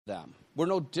them. We're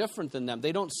no different than them.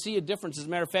 They don't see a difference. As a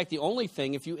matter of fact, the only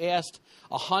thing, if you asked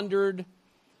 100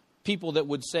 people that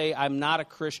would say, I'm not a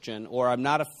Christian or I'm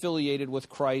not affiliated with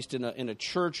Christ in a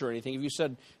church or anything, if you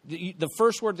said, the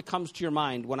first word that comes to your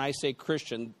mind when I say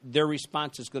Christian, their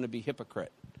response is going to be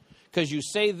hypocrite. Because you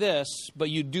say this, but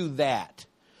you do that.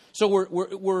 So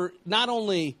we're not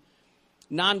only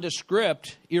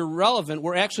nondescript, irrelevant,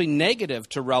 we're actually negative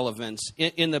to relevance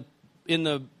in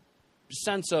the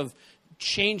sense of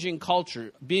changing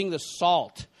culture, being the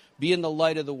salt, being the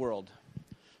light of the world.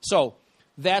 So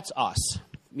that's us.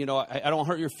 You know, I don't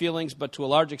hurt your feelings, but to a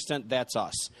large extent, that's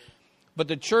us. But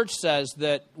the church says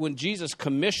that when Jesus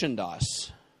commissioned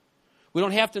us, we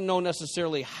don't have to know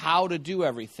necessarily how to do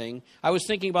everything. I was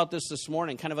thinking about this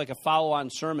morning, kind of like a follow-on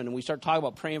sermon, and we start talking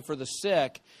about praying for the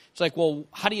sick. It's like, well,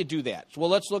 how do you do that? Well,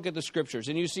 let's look at the scriptures.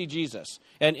 And you see Jesus.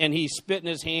 And he spit in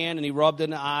his hand, and he rubbed in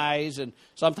the eyes. And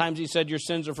sometimes he said, your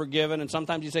sins are forgiven. And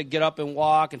sometimes he said, get up and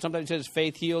walk. And sometimes he said, his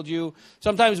faith healed you.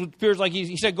 Sometimes it appears like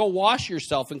he said, go wash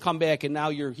yourself and come back, and now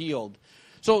you're healed.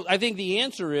 So I think the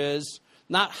answer is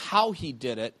not how he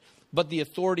did it, but the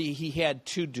authority he had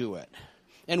to do it.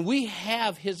 And we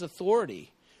have his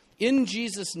authority in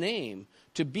Jesus' name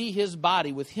to be his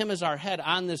body with him as our head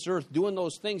on this earth, doing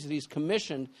those things that he's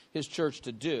commissioned his church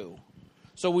to do.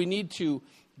 So we need to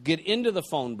get into the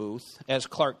phone booth as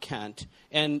Clark Kent,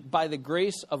 and by the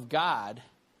grace of God,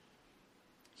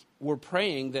 we're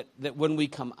praying that when we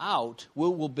come out, we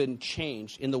will have been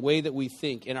changed in the way that we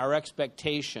think, in our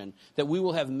expectation, that we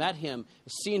will have met him,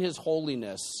 seen his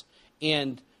holiness,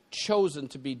 and chosen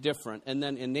to be different, and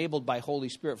then enabled by Holy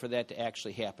Spirit for that to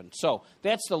actually happen. So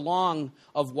that's the long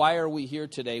of why are we here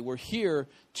today. We're here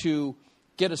to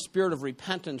get a spirit of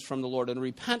repentance from the Lord and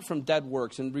repent from dead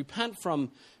works and repent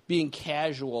from being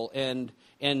casual and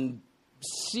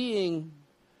seeing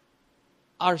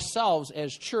ourselves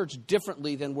as church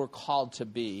differently than we're called to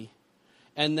be,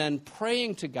 and then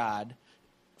praying to God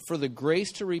for the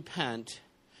grace to repent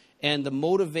and the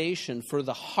motivation for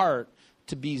the heart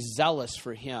to be zealous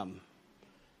for him.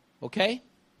 Okay?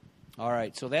 All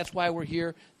right, so that's why we're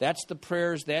here. That's the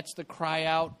prayers. That's the cry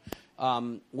out.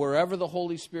 Wherever the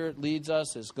Holy Spirit leads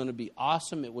us is going to be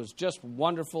awesome. It was just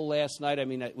wonderful last night. I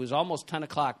mean, it was almost 10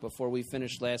 o'clock before we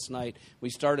finished last night. We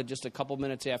started just a couple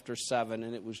minutes after 7,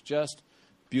 and it was just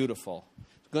beautiful.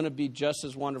 It's going to be just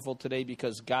as wonderful today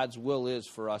because God's will is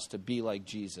for us to be like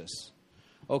Jesus.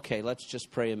 Okay, let's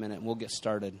just pray a minute, and we'll get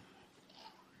started.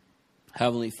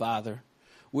 Heavenly Father,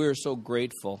 we are so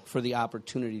grateful for the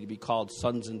opportunity to be called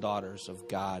sons and daughters of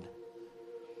God.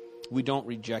 We don't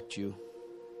reject you.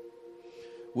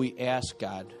 We ask,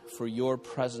 God, for your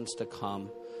presence to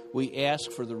come. We ask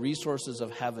for the resources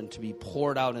of heaven to be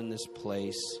poured out in this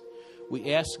place.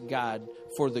 We ask, God,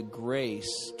 for the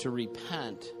grace to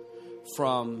repent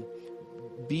from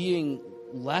being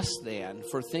less than,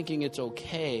 for thinking it's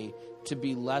okay to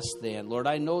be less than. Lord,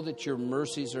 I know that your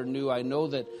mercies are new. I know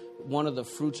that one of the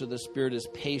fruits of the Spirit is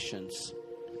patience.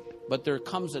 But there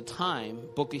comes a time,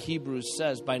 Book of Hebrews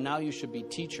says, by now you should be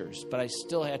teachers, but I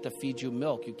still have to feed you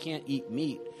milk. You can't eat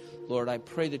meat. Lord, I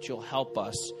pray that you'll help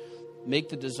us make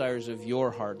the desires of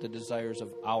your heart the desires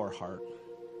of our heart.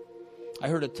 I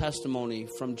heard a testimony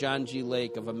from John G.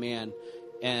 Lake of a man,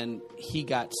 and he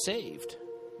got saved,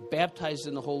 baptized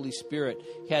in the Holy Spirit.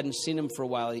 He hadn't seen him for a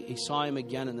while. He saw him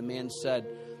again, and the man said,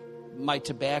 my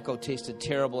tobacco tasted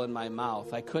terrible in my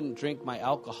mouth. I couldn't drink my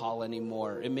alcohol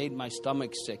anymore. It made my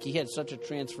stomach sick. He had such a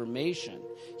transformation.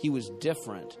 He was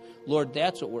different. Lord,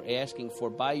 that's what we're asking for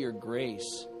by your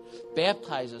grace.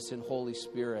 Baptize us in Holy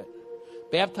Spirit.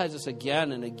 Baptize us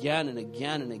again and again and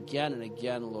again and again and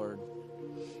again, Lord.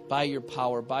 By your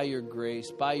power, by your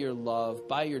grace, by your love,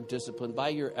 by your discipline, by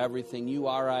your everything. You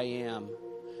are, I am.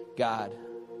 God,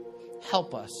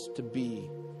 help us to be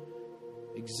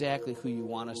exactly who you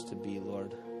want us to be,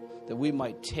 Lord, that we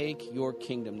might take your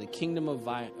kingdom. The kingdom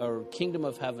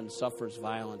of heaven suffers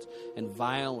violence, and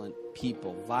violent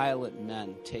people, violent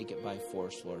men take it by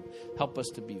force, Lord. Help us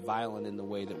to be violent in the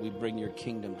way that we bring your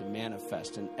kingdom to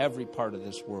manifest in every part of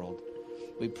this world.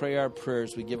 We pray our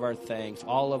prayers, we give our thanks,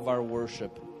 all of our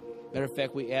worship. Matter of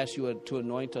fact, we ask you to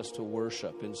anoint us to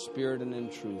worship in spirit and in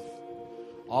truth.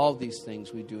 All these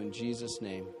things we do in Jesus'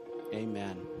 name.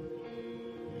 Amen.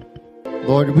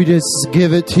 Lord, we just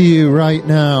give it to you right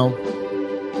now.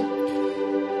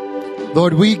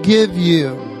 Lord, we give you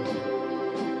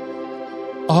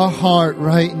our heart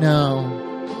right now.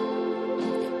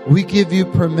 We give you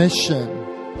permission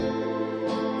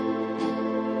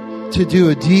to do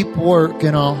a deep work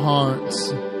in our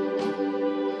hearts.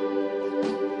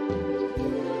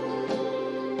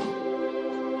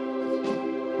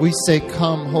 We say,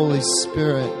 come, Holy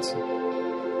Spirit.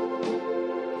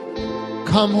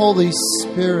 Come, Holy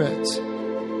Spirit.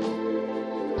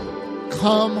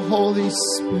 Come, Holy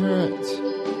Spirit.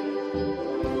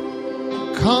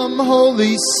 Come,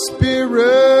 Holy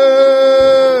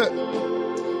Spirit.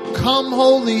 Come,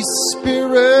 Holy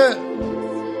Spirit.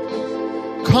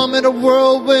 Come in a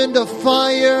whirlwind of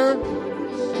fire.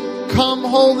 Come,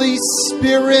 Holy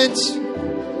Spirit.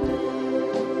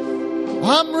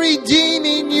 I'm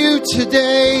redeeming you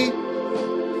today.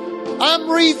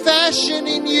 I'm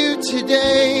refashioning you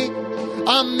today.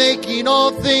 I'm making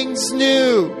all things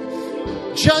new.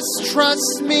 Just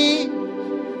trust me.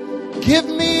 Give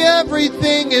me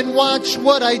everything and watch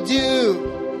what I do.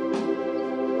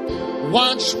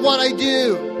 Watch what I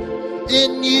do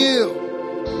in you.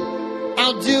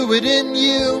 I'll do it in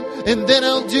you, and then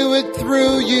I'll do it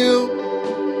through you.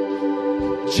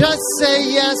 Just say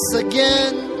yes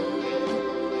again.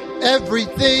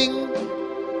 Everything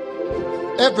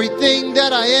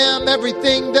that I am,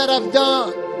 everything that I've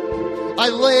done, I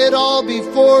lay it all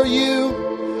before you.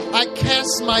 I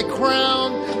cast my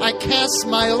crown, I cast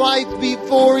my life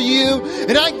before you,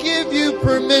 and I give you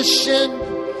permission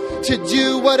to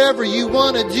do whatever you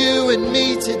want to do in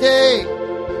me today.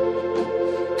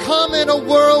 Come in a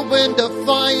whirlwind of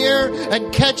fire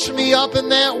and catch me up in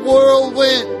that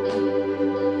whirlwind.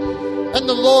 And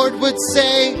the Lord would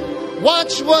say,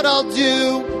 watch what I'll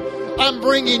do. I'm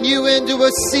bringing you into a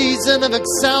season of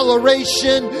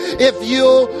acceleration. If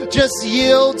you'll just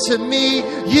yield to me,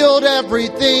 yield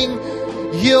everything,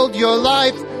 yield your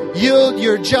life, yield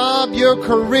your job, your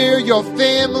career, your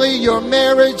family, your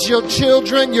marriage, your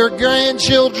children, your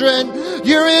grandchildren.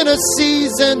 You're in a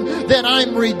season that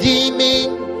I'm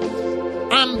redeeming.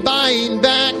 I'm buying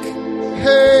back.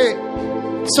 Hey,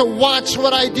 so watch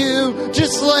what I do.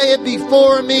 Just lay it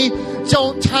before me.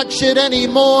 Don't touch it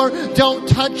anymore. Don't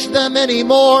touch them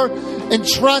anymore.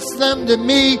 Entrust them to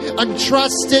me.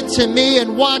 Entrust it to me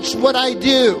and watch what I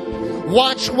do.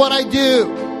 Watch what I do.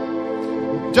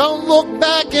 Don't look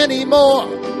back anymore.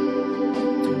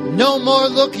 No more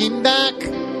looking back.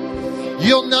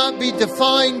 You'll not be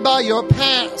defined by your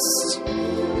past.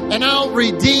 And I'll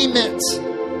redeem it.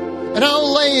 And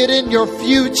I'll lay it in your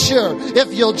future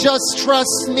if you'll just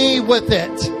trust me with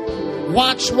it.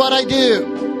 Watch what I do.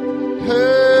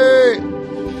 Hey,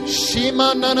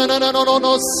 Shima na na na na no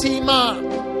no Sima.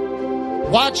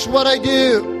 Watch what I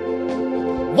do.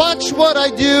 Watch what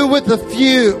I do with the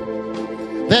few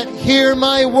that hear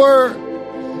my word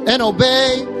and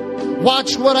obey.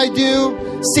 Watch what I do.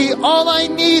 See, all I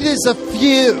need is a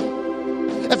few.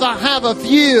 If I have a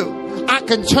few, I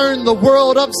can turn the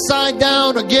world upside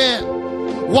down again.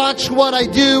 Watch what I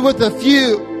do with a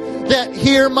few that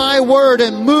hear my word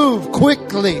and move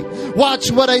quickly.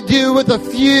 Watch what I do with a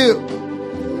few.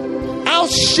 I'll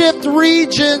shift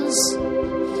regions.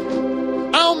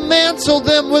 I'll mantle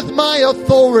them with my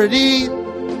authority.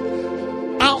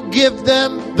 I'll give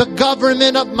them the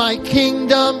government of my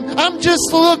kingdom. I'm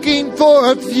just looking for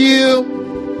a few.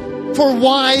 For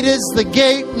wide is the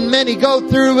gate and many go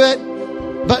through it,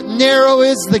 but narrow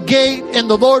is the gate, and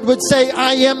the Lord would say,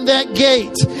 I am that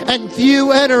gate, and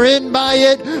few enter in by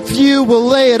it. Few will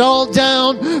lay it all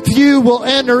down. Few will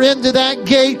enter into that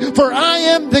gate, for I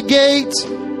am the gate.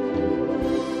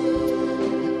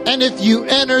 And if you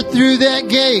enter through that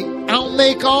gate, I'll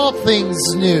make all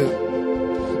things new.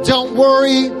 Don't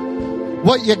worry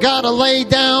what you gotta lay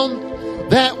down.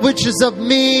 That which is of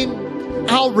me,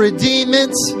 I'll redeem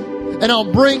it, and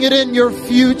I'll bring it in your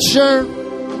future.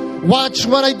 Watch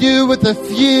what I do with a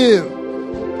few.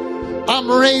 I'm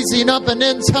raising up an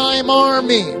end-time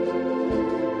army.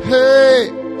 Hey,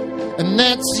 and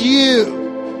that's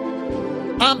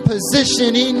you. I'm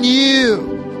positioning you.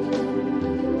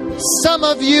 Some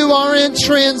of you are in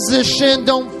transition.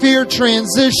 Don't fear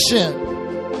transition.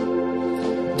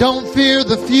 Don't fear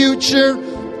the future,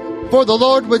 for the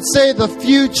Lord would say the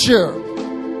future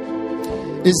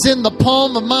is in the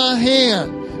palm of my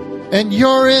hand. And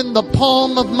you're in the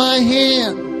palm of my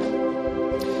hand.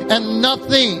 And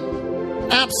nothing,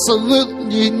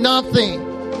 absolutely nothing,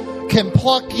 can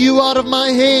pluck you out of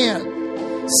my hand.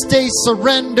 Stay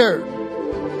surrendered.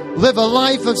 Live a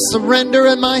life of surrender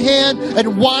in my hand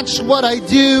and watch what I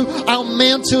do. I'll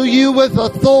mantle you with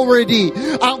authority.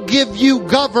 I'll give you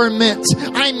government.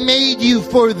 I made you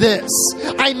for this.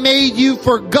 I made you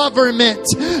for government,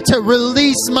 to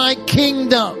release my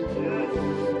kingdom,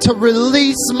 to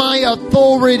release my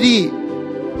authority.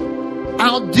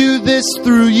 I'll do this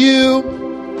through you.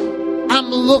 I'm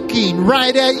looking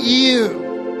right at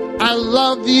you. I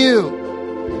love you.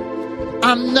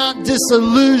 I'm not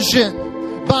disillusioned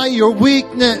by your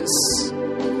weakness.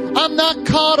 I'm not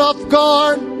caught off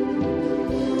guard,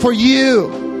 for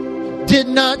you did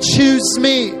not choose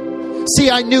me. See,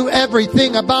 I knew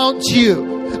everything about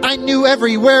you. I knew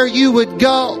everywhere you would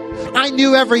go. I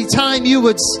knew every time you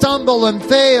would stumble and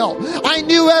fail. I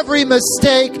knew every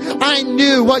mistake. I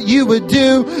knew what you would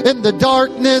do in the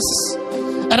darkness.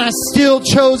 And I still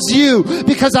chose you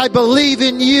because I believe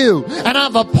in you. And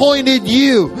I've appointed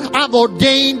you. I've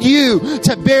ordained you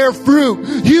to bear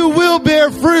fruit. You will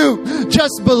bear fruit.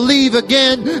 Just believe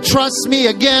again. Trust me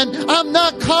again. I'm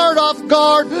not caught off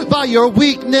guard by your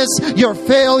weakness, your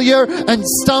failure, and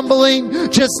stumbling.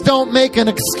 Just don't make an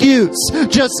excuse.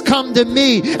 Just come to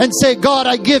me and say, God,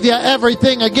 I give you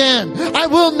everything again. I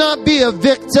will not be a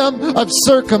victim of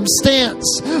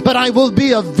circumstance, but I will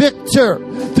be a victor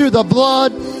through the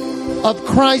blood of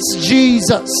Christ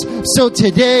Jesus. So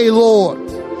today, Lord,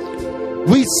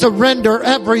 we surrender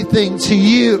everything to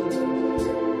you.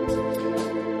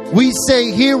 We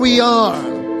say, here we are,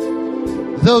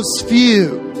 those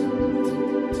few,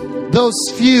 those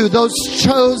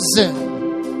chosen,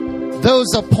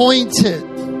 those appointed.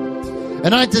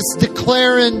 And I just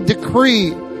declare and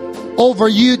decree over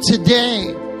you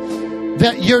today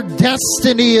that your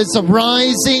destiny is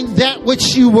arising, that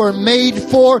which you were made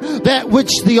for, that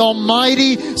which the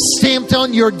Almighty stamped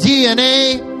on your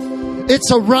DNA.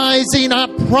 It's arising. I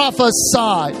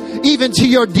prophesy even to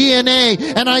your DNA,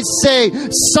 and I say,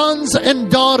 sons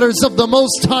and daughters of the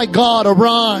Most High God,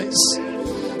 arise.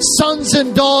 Sons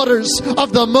and daughters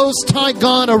of the Most High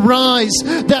God, arise.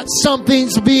 That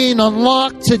something's being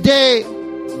unlocked today.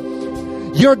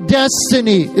 Your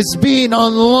destiny is being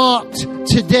unlocked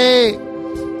today.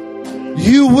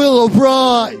 You will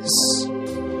arise.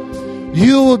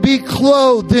 You will be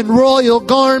clothed in royal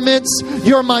garments.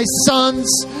 You're my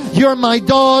sons. You're my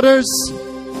daughters.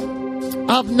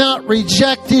 I've not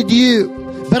rejected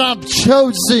you, but I've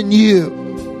chosen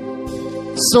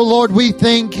you. So, Lord, we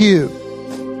thank you.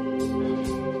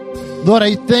 Lord,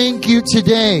 I thank you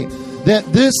today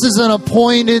that this is an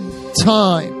appointed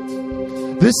time.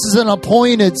 This is an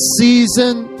appointed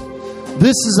season.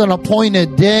 This is an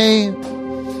appointed day.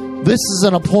 This is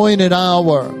an appointed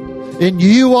hour. And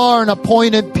you are an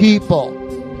appointed people.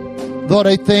 Lord,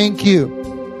 I thank you.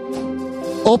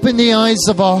 Open the eyes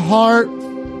of our heart.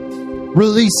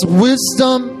 Release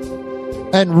wisdom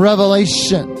and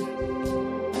revelation.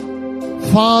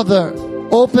 Father,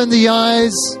 open the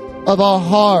eyes of our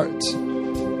heart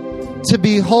to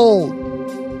behold,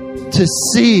 to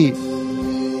see,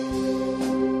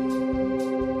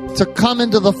 to come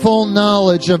into the full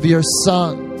knowledge of your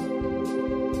Son.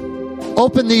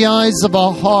 Open the eyes of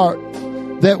our heart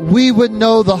that we would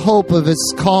know the hope of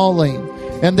His calling,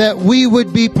 and that we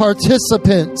would be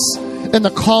participants in the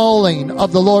calling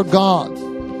of the Lord God.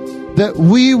 That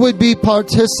we would be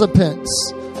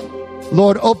participants.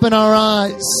 Lord, open our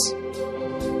eyes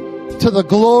to the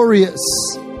glorious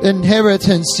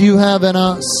inheritance you have in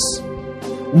us.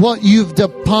 What you've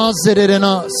deposited in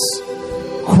us.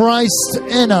 Christ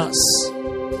in us.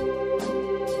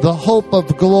 The hope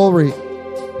of glory.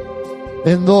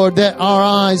 And Lord, that our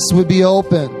eyes would be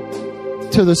open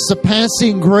to the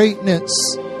surpassing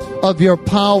greatness of your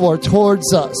power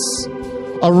towards us.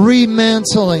 A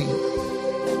remantling,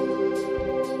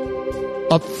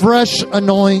 a fresh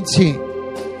anointing,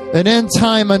 an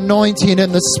end-time anointing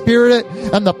in the spirit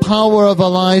and the power of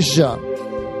Elijah.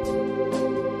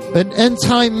 An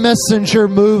end-time messenger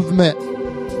movement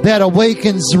that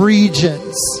awakens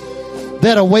regions,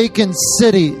 that awakens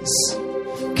cities.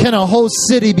 Can a whole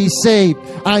city be saved?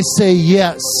 I say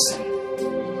yes.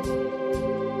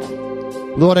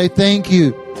 Lord, I thank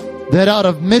you that out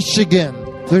of Michigan,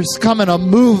 there's coming a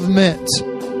movement.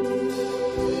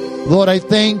 Lord, I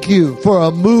thank you for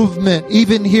a movement,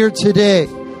 even here today,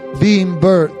 being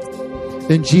birthed.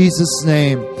 In Jesus'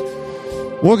 name.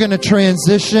 We're going to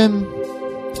transition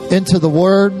into the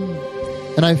Word.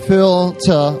 And I feel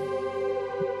to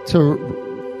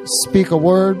speak a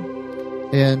word.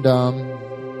 And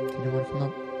anyone come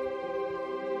up?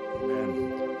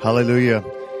 Amen. Hallelujah.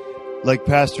 Like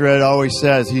Pastor Ed always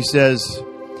says, he says,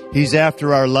 He's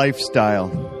after our lifestyle.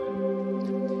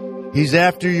 He's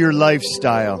after your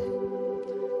lifestyle.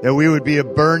 That we would be a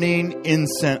burning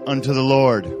incense unto the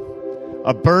Lord.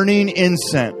 A burning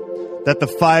incense that the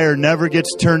fire never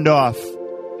gets turned off.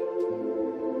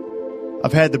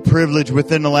 I've had the privilege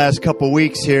within the last couple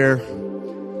weeks here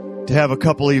to have a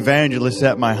couple evangelists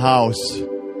at my house.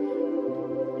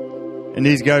 And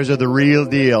these guys are the real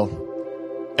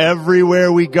deal.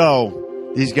 Everywhere we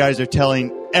go, these guys are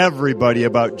telling everybody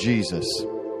about Jesus.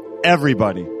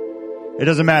 Everybody. It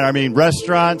doesn't matter. I mean,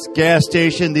 restaurants, gas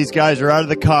station, these guys are out of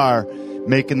the car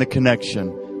making the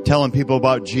connection, telling people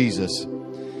about Jesus.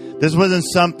 This wasn't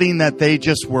something that they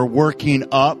just were working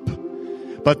up.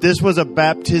 but this was a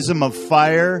baptism of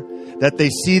fire, that they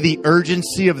see the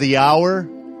urgency of the hour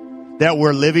that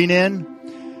we're living in.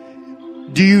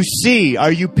 Do you see?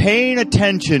 Are you paying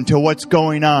attention to what's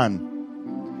going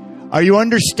on? Are you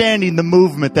understanding the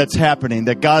movement that's happening,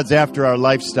 that God's after our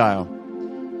lifestyle?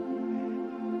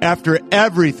 After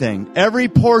everything, every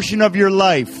portion of your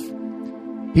life,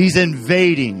 He's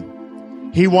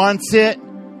invading. He wants it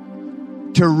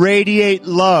to radiate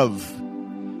love.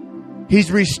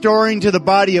 He's restoring to the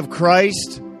body of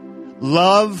Christ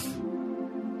love,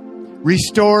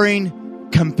 restoring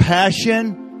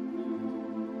compassion,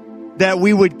 that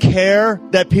we would care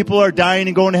that people are dying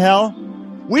and going to hell.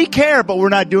 We care, but we're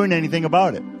not doing anything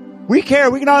about it. We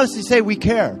care. We can honestly say we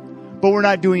care, but we're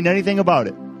not doing anything about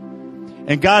it.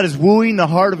 And God is wooing the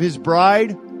heart of His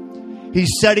bride. He's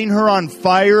setting her on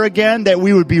fire again, that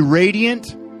we would be radiant,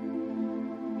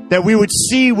 that we would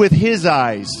see with His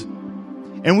eyes,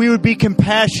 and we would be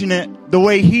compassionate the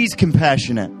way He's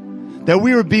compassionate, that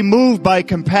we would be moved by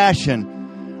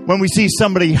compassion when we see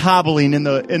somebody hobbling in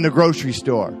the grocery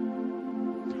store,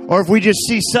 or if we just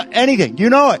see anything. You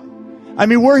know it. I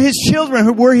mean, we're His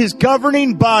children. We're His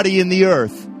governing body in the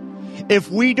earth. If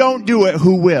we don't do it,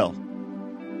 who will?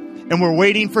 And we're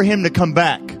waiting for Him to come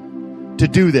back to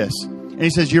do this. And He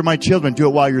says, you're my children. Do it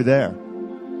while you're there.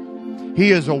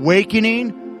 He is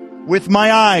awakening. With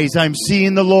my eyes, I'm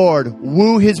seeing the Lord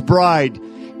woo His bride,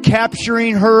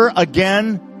 capturing her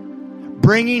again,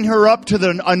 bringing her up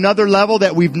to another level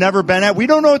that we've never been at. We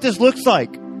don't know what this looks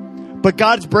like, but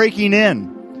God's breaking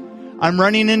in. I'm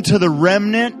running into the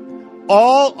remnant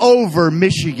all over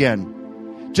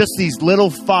Michigan. Just these little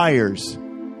fires.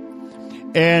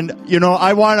 And,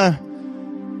 I want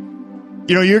to,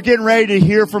 you're getting ready to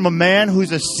hear from a man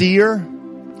who's a seer.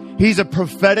 He's a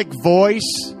prophetic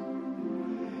voice.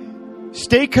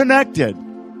 Stay connected.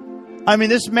 I mean,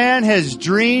 this man has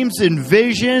dreams and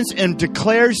visions and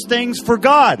declares things for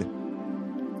God.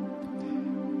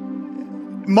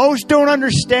 Most don't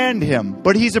understand him,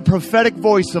 but he's a prophetic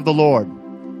voice of the Lord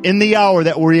in the hour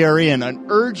that we are in, an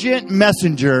urgent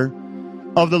messenger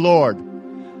of the Lord,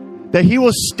 that he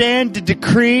will stand to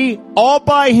decree all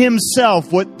by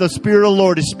himself what the Spirit of the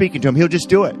Lord is speaking to him. He'll just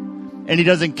do it. And he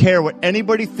doesn't care what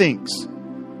anybody thinks.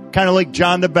 Kind of like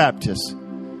John the Baptist.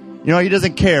 He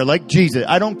doesn't care. Like Jesus.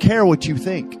 I don't care what you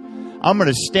think. I'm going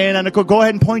to stand on the court. Go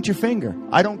ahead and point your finger.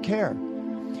 I don't care.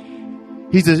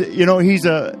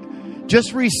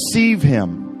 Just receive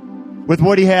him with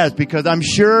what he has, because I'm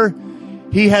sure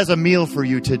he has a meal for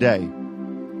you today.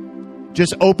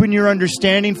 Just open your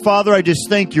understanding. Father, I just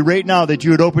thank you right now that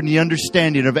you would open the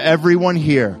understanding of everyone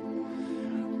here,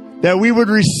 that we would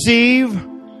receive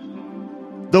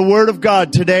the word of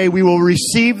God today. We will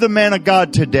receive the man of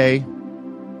God today.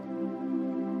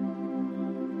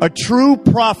 A true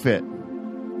prophet.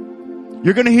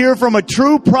 You're going to hear from a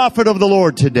true prophet of the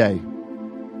Lord today.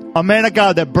 A man of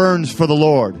God that burns for the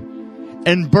Lord,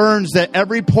 and burns that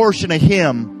every portion of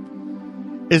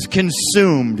him is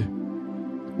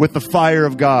consumed with the fire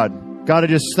of God. God, I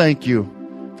just thank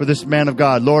you for this man of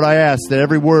God. Lord, I ask that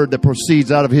every word that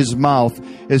proceeds out of his mouth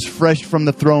is fresh from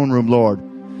the throne room, Lord.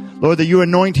 Lord, that you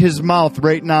anoint his mouth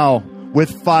right now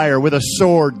with fire, with a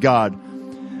sword, God.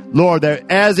 Lord, that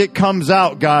as it comes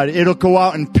out, God, it'll go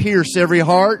out and pierce every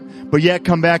heart, but yet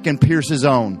come back and pierce his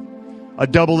own. A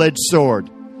double-edged sword.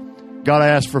 God, I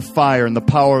ask for fire and the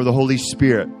power of the Holy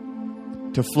Spirit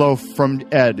to flow from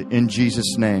Ed in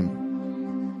Jesus' name.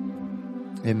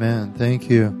 Amen. Thank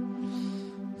you.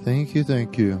 Thank you,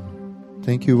 thank you.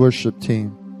 Thank you, worship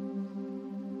team.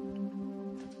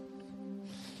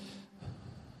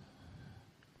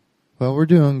 Well, we're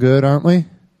doing good, aren't we?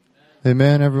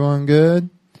 Amen, everyone good?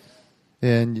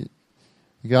 And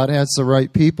God has the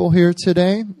right people here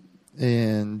today.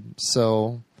 And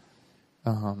so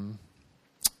I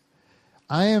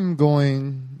am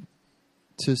going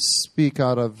to speak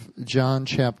out of John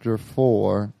chapter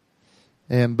 4.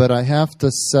 But I have to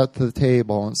set the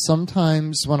table. And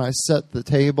sometimes when I set the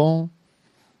table,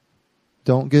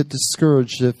 don't get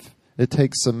discouraged if it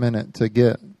takes a minute to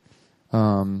get,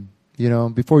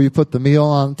 before you put the meal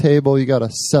on the table, you got to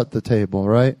set the table,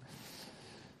 right?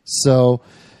 So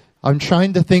I'm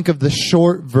trying to think of the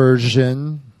short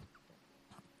version.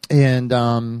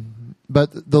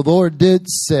 But the Lord did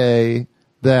say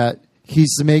that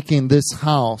He's making this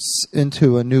house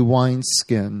into a new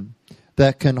wineskin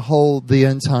that can hold the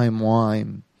end time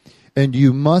wine. And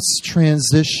you must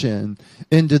transition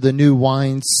into the new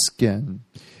wineskin.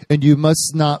 And you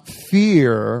must not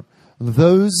fear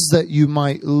those that you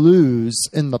might lose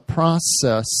in the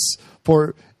process.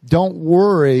 For don't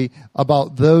worry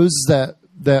about those that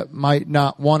that might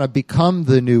not want to become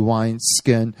the new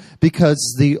wineskin,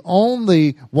 because the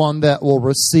only one that will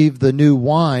receive the new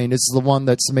wine is the one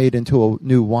that's made into a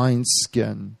new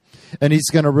wineskin. And he's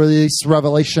going to release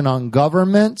revelation on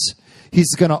government.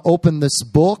 He's going to open this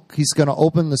book. He's going to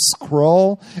open the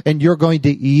scroll, and you're going to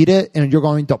eat it, and you're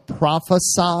going to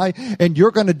prophesy, and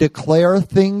you're going to declare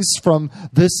things from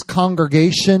this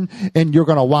congregation, and you're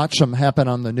going to watch them happen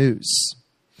on the news.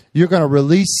 You're going to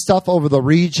release stuff over the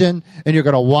region, and you're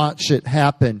going to watch it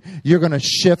happen. You're going to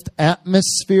shift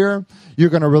atmosphere. You're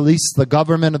going to release the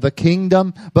government of the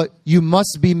kingdom, but you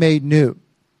must be made new.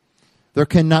 There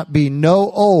cannot be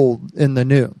no old in the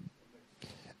new.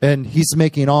 And he's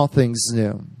making all things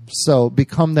new. So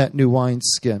become that new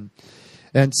wineskin.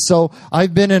 And so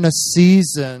I've been in a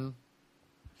season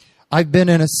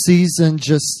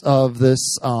just of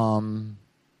this, I'm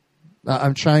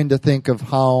trying to think of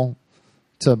how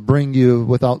to bring you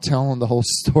without telling the whole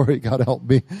story. God help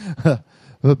me.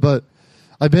 But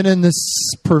I've been in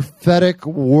this prophetic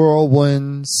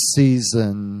whirlwind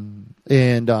season.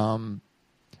 And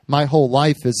my whole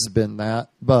life has been that.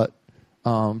 But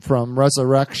from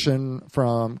resurrection,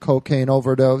 from cocaine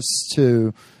overdose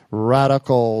to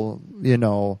radical,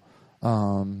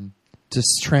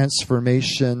 just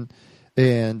transformation.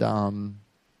 And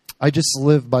I just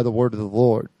live by the word of the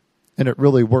Lord. And it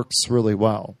really works really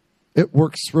well. It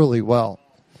works really well.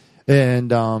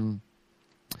 And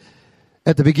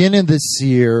at the beginning of this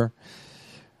year,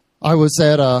 I was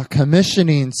at a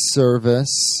commissioning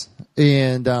service,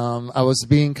 and I was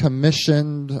being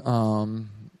commissioned.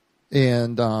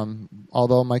 And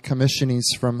although my commissioning's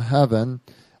from heaven,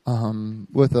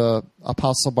 with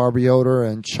Apostle Barbara Yoder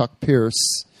and Chuck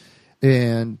Pierce,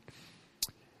 and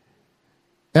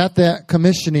at that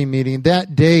commissioning meeting,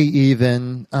 that day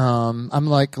even, I'm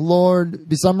like, Lord,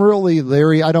 because I'm really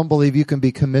leery, I don't believe you can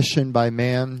be commissioned by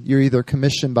man. You're either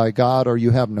commissioned by God or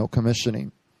you have no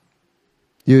commissioning.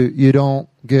 You don't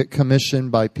get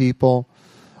commissioned by people.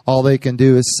 All they can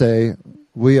do is say,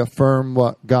 we affirm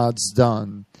what God's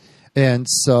done. And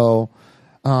so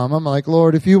I'm like,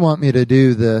 Lord, if you want me to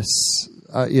do this,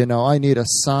 I need a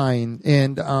sign.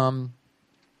 And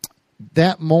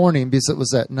that morning, because it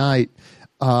was at night,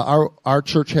 our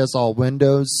church has all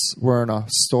windows. We're in a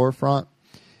storefront,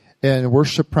 and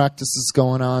worship practice is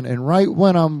going on. And right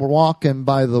when I'm walking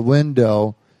by the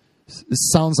window, it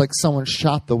sounds like someone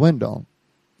shot the window.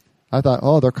 I thought,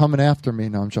 oh, they're coming after me.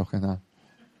 No, I'm joking now.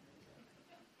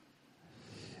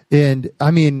 And,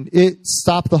 it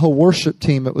stopped the whole worship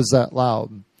team. It was that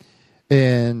loud.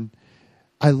 And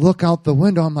I look out the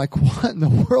window. I'm like, what in the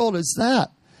world is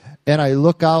that? And I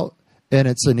look out, and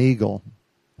it's an eagle.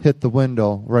 Hit the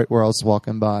window right where I was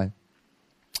walking by.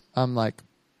 I'm like,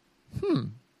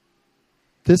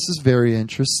 this is very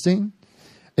interesting.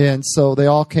 And so they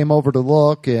all came over to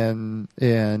look, and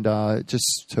it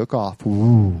just took off.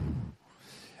 Ooh.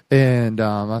 And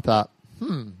I thought,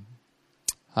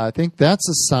 I think that's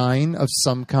a sign of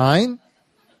some kind.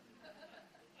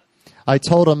 I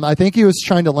told him, I think he was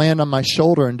trying to land on my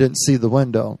shoulder and didn't see the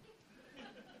window.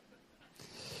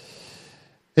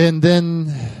 And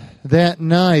then that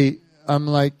night, I'm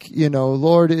like,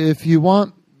 Lord, if you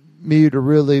want me to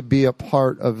really be a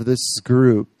part of this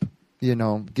group,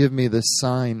 give me this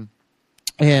sign.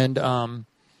 And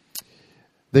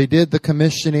they did the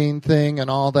commissioning thing and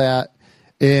all that.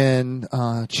 And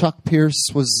Chuck Pierce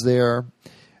was there.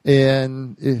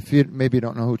 And if you maybe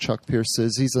don't know who Chuck Pierce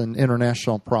is, he's an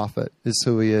international prophet, is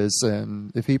who he is.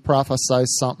 And if he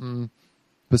prophesies something,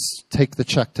 just take the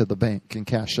check to the bank and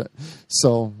cash it.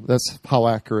 So that's how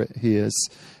accurate he is.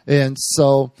 And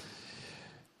so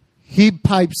he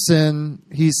pipes in.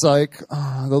 He's like,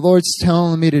 the Lord's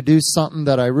telling me to do something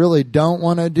that I really don't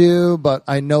want to do, but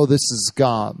I know this is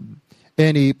God.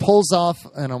 And he pulls off,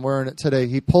 and I'm wearing it today.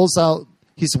 He pulls out,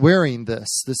 he's wearing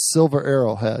this silver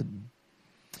arrowhead.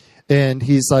 And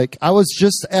he's like, I was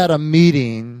just at a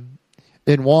meeting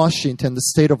in Washington, the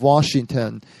state of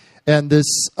Washington, and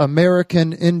this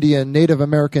Native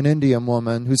American Indian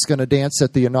woman who's going to dance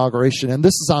at the inauguration. And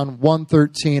this is on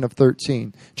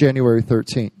 1/13/13, January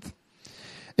 13th.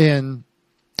 And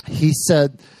he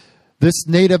said, this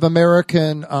Native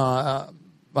American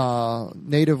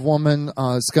Native woman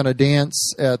is going to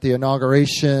dance at the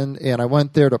inauguration. And I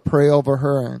went there to pray over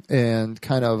her and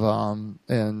kind of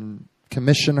and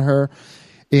commission her.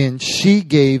 And she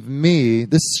gave me,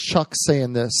 this is Chuck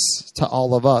saying this to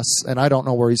all of us, and I don't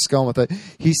know where he's going with it.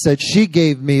 He said, she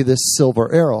gave me this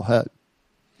silver arrowhead.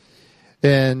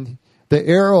 And the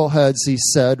arrowheads, he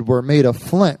said, were made of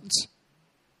flint.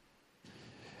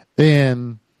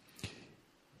 And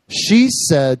she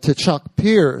said to Chuck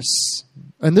Pierce,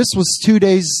 And this was 2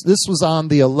 days, this was on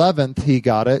the 11th he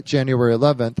got it, January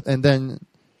 11th. And then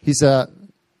he's at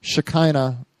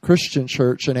Shekinah Christian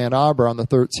Church in Ann Arbor on the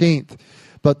 13th.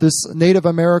 But this Native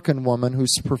American woman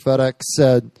who's prophetic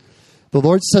said, the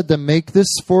Lord said to make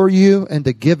this for you and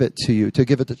to give it to you, to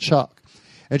give it to Chuck.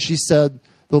 And she said,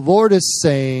 the Lord is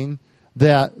saying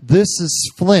that this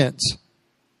is flint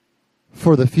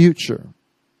for the future.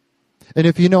 And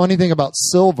if you know anything about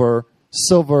silver,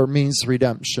 silver means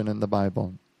redemption in the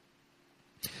Bible.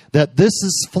 That this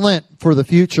is flint for the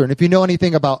future. And if you know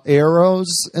anything about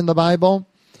arrows in the Bible,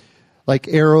 like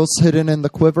arrows hidden in the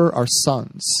quiver are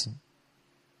sons.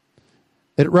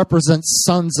 It represents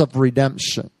sons of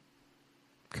redemption.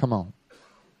 Come on.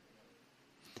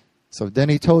 So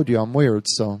Denny told you I'm weird,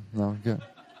 so no, good.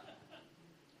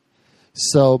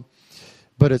 So,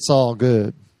 but it's all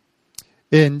good.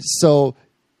 And so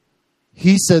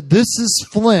he said, this is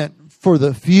flint for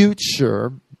the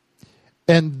future.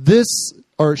 And this,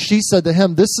 or she said to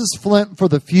him, this is flint for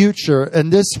the future.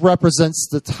 And this represents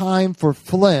the time for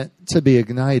flint to be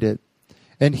ignited.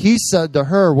 And he said to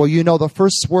her, well, you know, the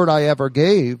first word I ever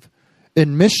gave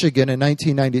in Michigan in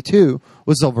 1992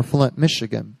 was over Flint,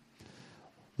 Michigan.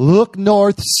 Look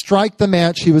north, strike the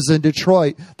match. He was in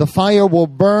Detroit. The fire will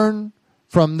burn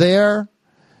from there,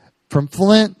 from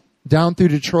Flint, down through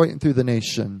Detroit and through the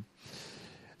nation.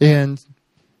 And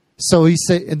so he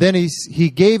said, and then he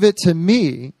gave it to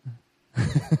me,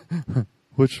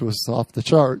 which was off the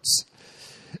charts.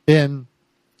 And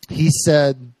he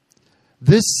said,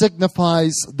 this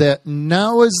signifies that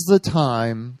now is the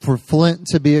time for flint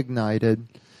to be ignited,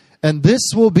 and this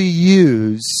will be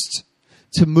used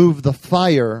to move the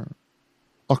fire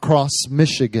across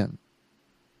Michigan.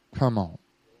 Come on.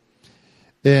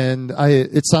 And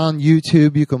it's on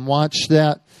YouTube. You can watch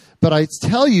that. But I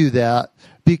tell you that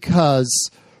because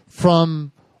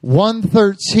from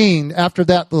 1:13, after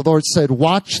that, the Lord said,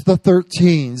 watch the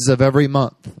 13s of every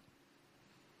month.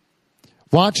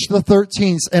 Watch the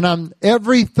 13s. And on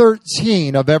every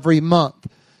 13 of every month,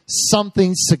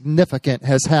 something significant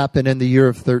has happened in the year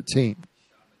of 13.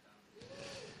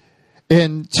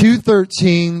 In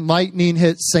 2:13, lightning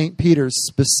hit St. Peter's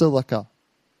Basilica.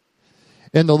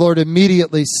 And the Lord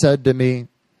immediately said to me,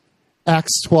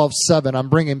 Acts 12:7, I'm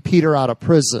bringing Peter out of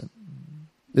prison.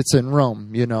 It's in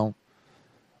Rome, you know.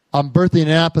 I'm birthing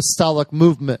an apostolic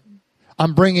movement.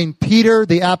 I'm bringing Peter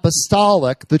the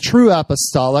apostolic, the true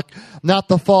apostolic, not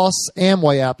the false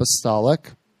Amway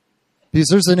apostolic. Because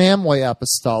there's an Amway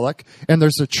apostolic and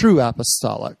there's a true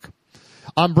apostolic.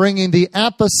 I'm bringing the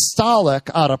apostolic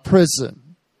out of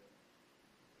prison.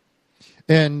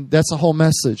 And that's a whole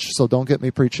message. So don't get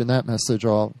me preaching that message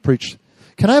or I'll preach.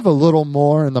 Can I have a little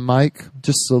more in the mic?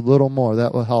 Just a little more.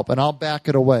 That will help. And I'll back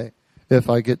it away if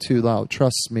I get too loud.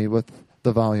 Trust me with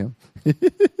the volume.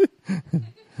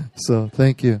 So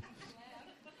thank you.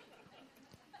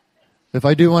 If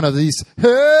I do one of these,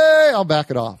 hey, I'll back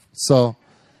it off. So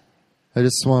I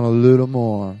just want a little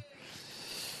more.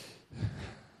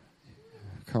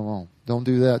 Come on. Don't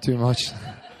do that too much.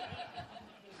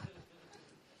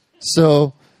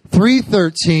 So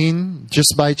 3:13,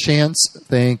 just by chance,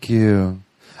 thank you.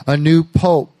 A new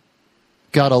pope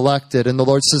got elected, and the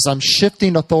Lord says, I'm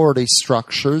shifting authority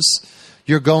structures.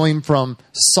 You're going from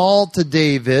Saul to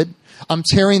David. I'm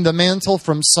tearing the mantle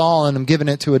from Saul, and I'm giving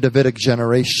it to a Davidic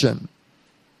generation.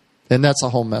 And that's a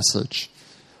whole message.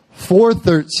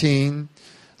 4:13,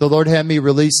 the Lord had me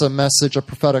release a message, a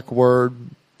prophetic word,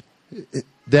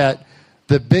 that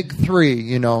the big three,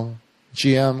 you know,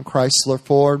 GM, Chrysler,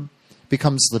 Ford,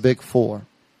 becomes the big four.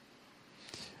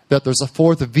 That there's a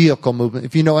fourth vehicle movement.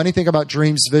 If you know anything about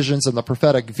dreams, visions, and the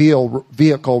prophetic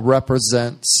vehicle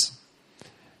represents,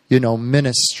 you know,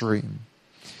 ministry.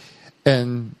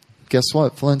 And guess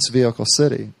what? Flint's vehicle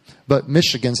city. But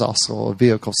Michigan's also a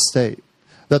vehicle state.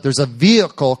 That there's a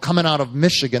vehicle coming out of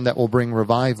Michigan that will bring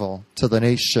revival to the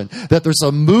nation. That there's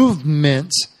a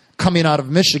movement coming out of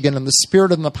Michigan in the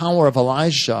spirit and the power of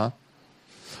Elijah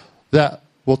that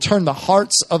will turn the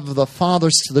hearts of the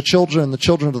fathers to the children and the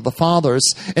children to the fathers.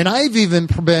 And I've even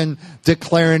been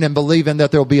declaring and believing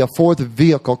that there will be a fourth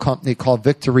vehicle company called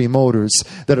Victory Motors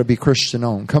that will be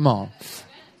Christian-owned. Come on.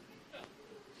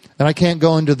 And I can't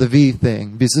go into the V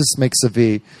thing because this makes a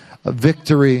V. A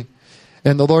victory.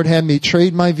 And the Lord had me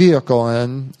trade my vehicle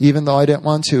in, even though I didn't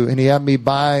want to. And He had me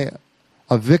buy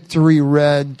a Victory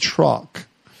red truck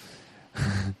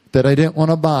that I didn't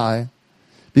want to buy.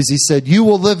 Because He said, you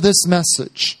will live this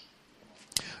message.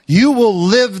 You will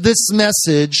live this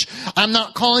message. I'm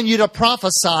not calling you to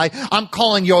prophesy. I'm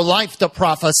calling your life to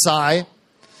prophesy.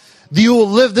 you will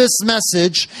live this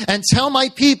message and tell my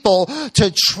people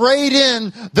to trade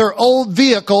in their old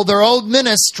vehicle, their old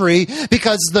ministry,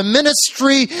 because the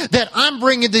ministry that I'm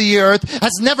bringing to the earth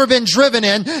has never been driven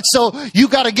in. So you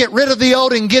got to get rid of the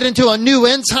old and get into a new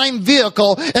end time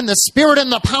vehicle in the spirit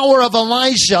and the power of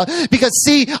Elijah. Because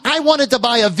see, I wanted to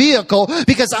buy a vehicle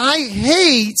because I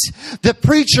hate the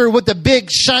preacher with the big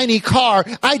shiny car.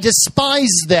 I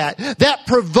despise that. That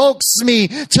provokes me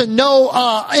to no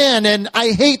end, and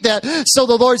I hate that. So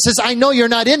the Lord says, I know you're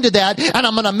not into that, and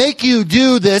I'm going to make you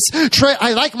do this.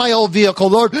 I like my old vehicle,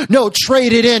 Lord. No,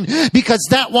 trade it in, because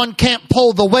that one can't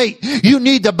pull the weight. You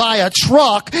need to buy a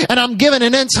truck, and I'm giving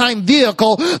an end-time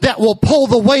vehicle that will pull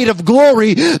the weight of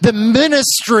glory. The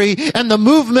ministry and the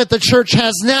movement the church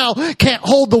has now can't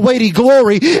hold the weighty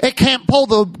glory. It can't pull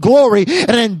the glory. And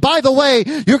then, by the way,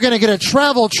 you're going to get a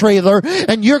travel trailer,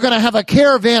 and you're going to have a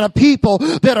caravan of people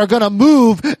that are going to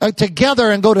move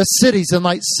together and go to cities and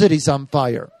light cities on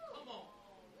fire.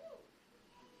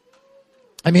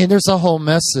 I mean, there's a whole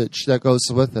message that goes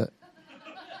with it.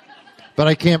 But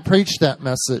I can't preach that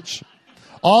message.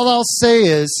 All I'll say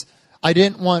is, I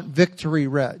didn't want Victory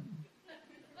Red.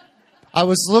 I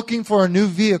was looking for a new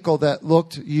vehicle that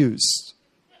looked used.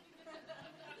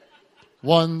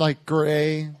 One like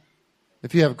gray.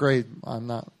 If you have gray, I'm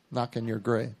not knocking your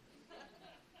gray.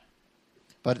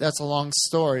 But that's a long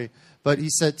story. But he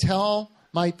said, tell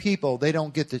my people they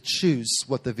don't get to choose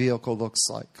what the vehicle looks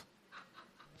like.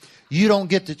 You don't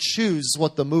get to choose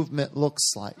what the movement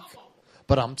looks like.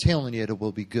 But I'm telling you, it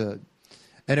will be good.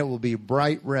 And it will be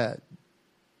bright red.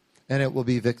 And it will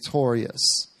be victorious.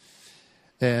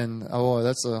 And,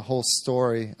 that's a whole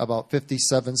story about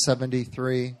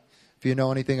 5773. If you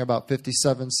know anything about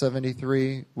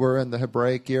 5773, we're in the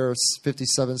Hebraic year of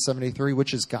 5773,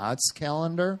 which is God's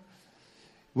calendar.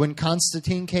 When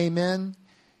Constantine came in,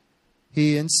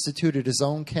 he instituted his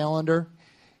own calendar.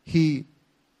 He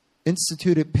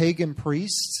instituted pagan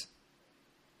priests.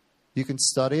 You can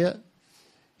study it.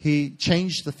 He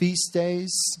changed the feast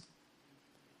days,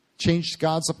 changed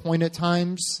God's appointed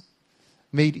times,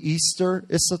 made Easter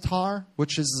Issachar,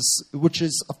 which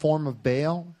is a form of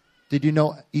Baal. Did you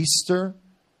know Easter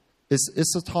is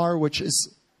Issachar, which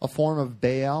is a form of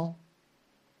Baal?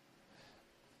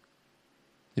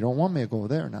 You don't want me to go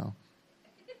there now.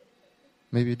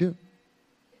 Maybe you do.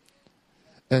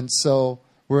 And so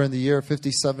we're in the year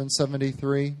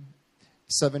 5773.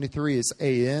 73 is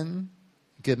Ayin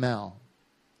Gimel.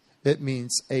 It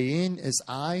means Ayin is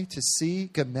I, to see.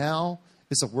 Gimel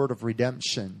is a word of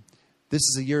redemption. This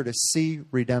is a year to see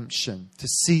redemption, to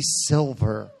see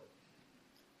silver.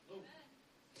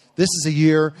 This is a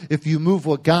year, if you move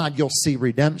with God, you'll see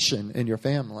redemption in your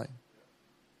family.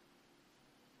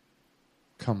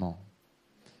 Come on.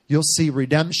 You'll see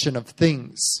redemption of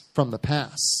things from the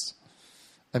past.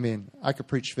 I mean, I could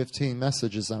preach 15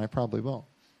 messages and I probably won't.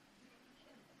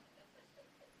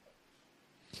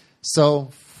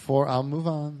 So, I'll move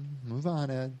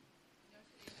on, Ed.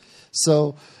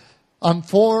 So, on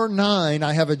 4/9,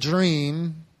 I have a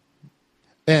dream.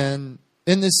 And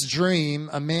in this dream,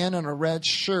 a man in a red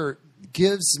shirt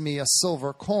gives me a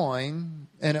silver coin.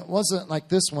 And it wasn't like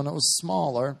this one, it was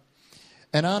smaller.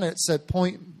 And on it said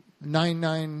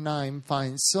 0.999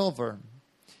 fine silver.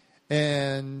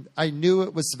 And I knew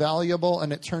it was valuable,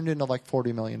 and it turned into like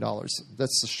 $40 million.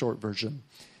 That's the short version.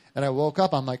 And I woke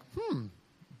up, I'm like,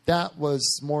 that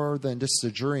was more than just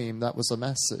a dream. That was a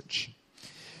message.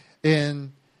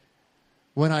 And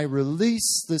when I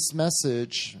released this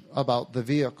message about the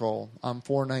vehicle on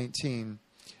 4/19,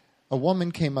 a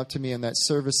woman came up to me in that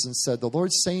service and said, the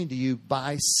Lord's saying to you,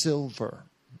 buy silver.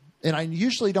 And I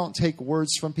usually don't take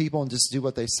words from people and just do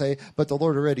what they say, but the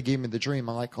Lord already gave me the dream.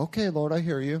 I'm like, okay, Lord, I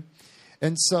hear you.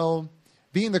 And so,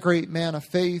 being the great man of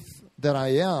faith that I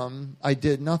am, I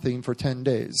did nothing for 10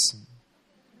 days.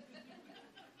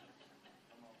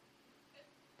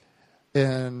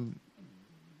 And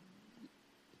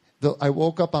I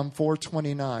woke up on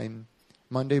 4/29,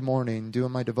 Monday morning,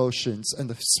 doing my devotions, and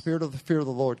the spirit of the fear of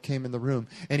the Lord came in the room,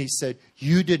 and he said,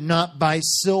 you did not buy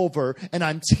silver, and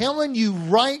I'm telling you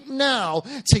right now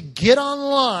to get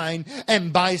online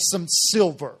and buy some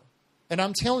silver. And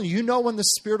I'm telling you, when the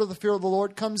spirit of the fear of the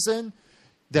Lord comes in,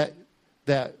 that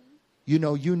you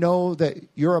know that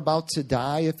you're about to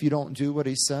die if you don't do what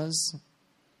he says.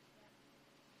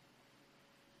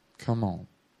 Come on.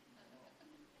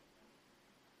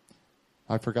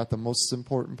 I forgot the most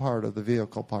important part of the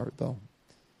vehicle part, though.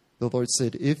 The Lord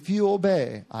said, if you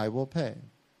obey, I will pay.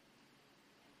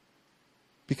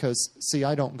 Because, see,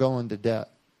 I don't go into debt.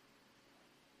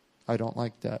 I don't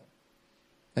like debt.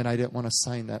 And I didn't want to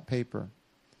sign that paper.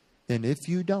 And if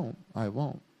you don't, I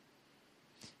won't.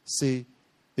 See,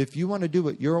 if you want to do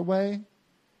it your way,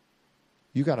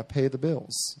 you got to pay the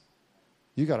bills.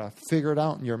 You got to figure it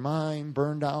out in your mind,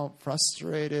 burned out,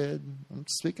 frustrated. I'm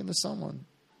speaking to someone.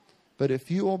 But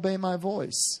if you obey my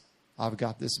voice, I've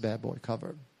got this bad boy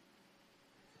covered.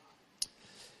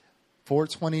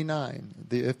 429,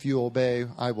 the if you obey,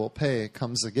 I will pay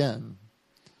comes again.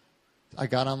 I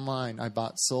got online. I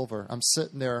bought silver. I'm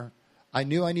sitting there. I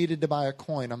knew I needed to buy a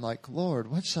coin. I'm like,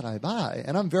 Lord, what should I buy?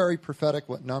 And I'm very prophetic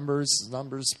with numbers.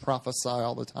 Numbers prophesy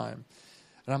all the time.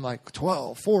 And I'm like,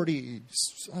 12, 40,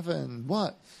 7,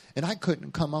 what? And I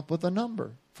couldn't come up with a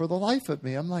number for the life of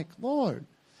me. I'm like, Lord.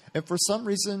 And for some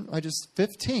reason,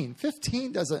 15.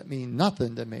 15 doesn't mean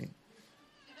nothing to me.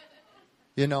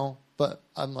 You know, but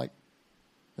I'm like,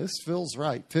 this feels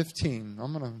right. 15.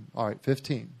 All right,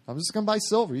 15. I'm just going to buy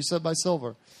silver. You said buy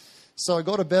silver. So I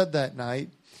go to bed that night,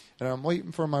 and I'm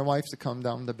waiting for my wife to come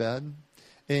down to bed.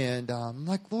 And I'm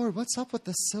like, Lord, what's up with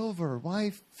the silver?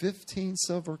 Why 15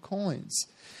 silver coins?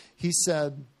 He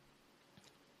said,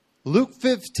 Luke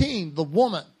 15, the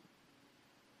woman.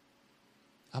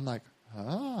 I'm like,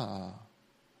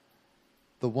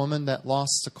 the woman that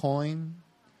lost a coin.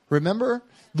 Remember,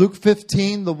 Luke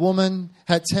 15, the woman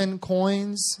had 10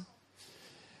 coins.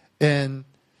 And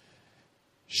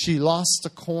she lost a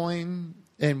coin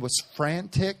and was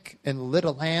frantic and lit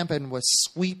a lamp and was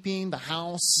sweeping the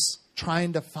house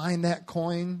trying to find that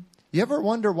coin. You ever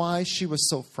wonder why she was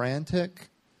so frantic?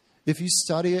 If you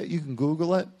study it, you can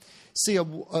Google it. See,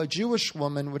 a Jewish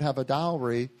woman would have a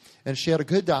dowry, and she had a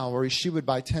good dowry. She would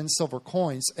buy 10 silver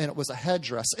coins, and it was a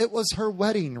headdress. It was her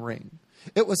wedding ring.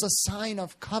 It was a sign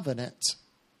of covenant,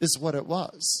 is what it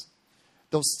was.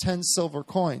 Those 10 silver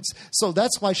coins. So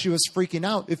that's why she was freaking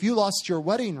out. If you lost your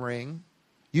wedding ring,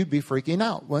 you'd be freaking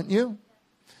out, wouldn't you?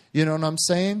 You know what I'm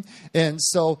saying? And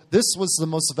so this was the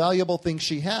most valuable thing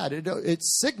she had. It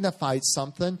signified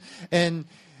something. And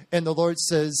the Lord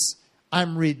says,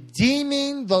 I'm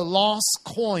redeeming the lost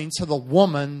coin to the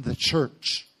woman, the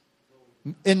church.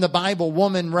 In the Bible,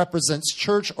 woman represents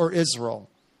church or Israel.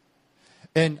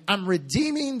 And I'm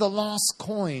redeeming the lost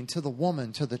coin to the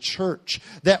woman, to the church.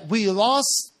 That we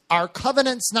lost, our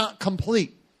covenant's not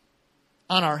complete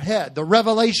on our head. The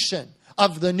revelation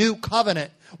of the new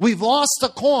covenant. We've lost a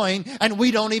coin and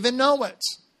we don't even know it.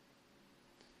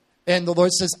 And the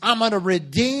Lord says, I'm going to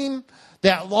redeem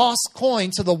that lost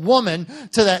coin to the woman,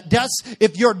 to that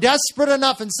if you're desperate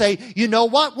enough and say, you know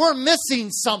what? We're missing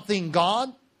something,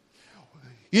 God.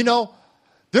 You know,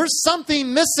 there's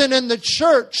something missing in the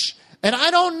church. And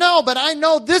I don't know, but I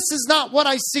know this is not what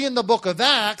I see in the book of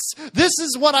Acts. This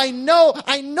is what I know.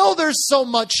 I know there's so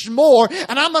much more.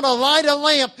 And I'm going to light a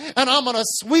lamp and I'm going to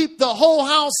sweep the whole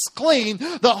house clean,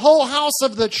 the whole house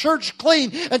of the church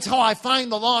clean until I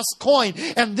find the lost coin.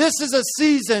 And this is a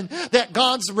season that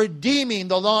God's redeeming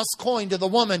the lost coin to the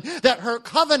woman, that her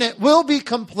covenant will be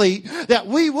complete, that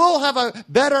we will have a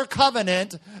better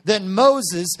covenant than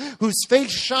Moses, whose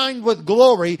face shined with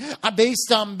glory,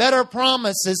 based on better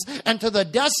promises. And to the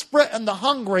desperate and the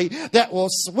hungry that will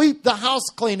sweep the house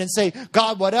clean and say,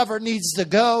 God, whatever needs to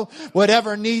go,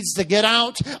 whatever needs to get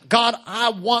out, God, I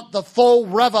want the full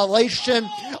revelation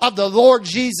of the Lord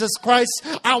Jesus Christ.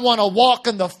 I want to walk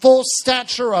in the full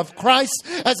stature of Christ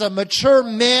as a mature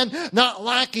man, not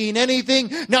lacking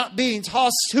anything, not being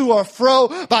tossed to or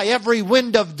fro by every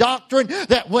wind of doctrine,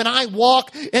 that when I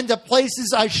walk into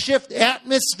places, I shift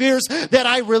atmospheres, that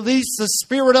I release the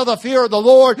spirit of the fear of the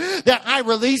Lord, that I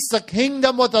release the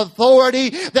kingdom with authority,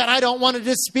 that I don't want to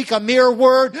just speak a mere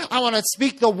word. I want to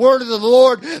speak the word of the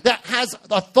Lord that has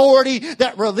authority,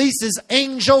 that releases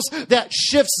angels, that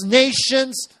shifts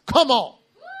nations. Come on.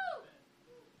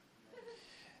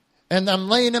 And I'm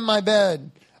laying in my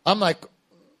bed. I'm like,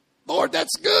 Lord,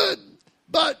 that's good,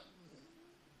 but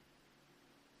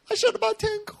I should have bought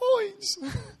 10 coins.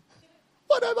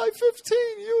 What am I, 15?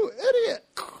 You idiot.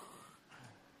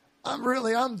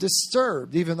 I'm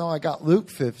disturbed, even though I got Luke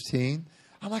 15.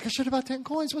 I'm like, I should have bought 10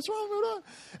 coins. What's wrong with that?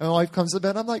 And my wife comes to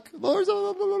bed. I'm like, Lord,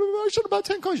 I should have bought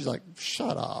 10 coins. She's like,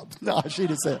 shut up. No, she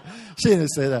didn't say it. She didn't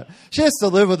say that. She has to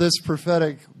live with this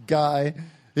prophetic guy.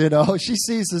 You know, she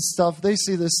sees this stuff. They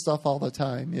see this stuff all the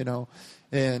time, you know.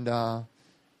 And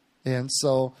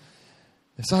so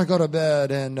I go to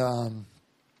bed, and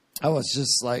I was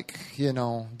just like, you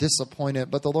know, disappointed.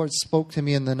 But the Lord spoke to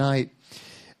me in the night.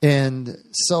 And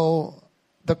so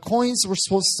the coins were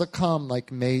supposed to come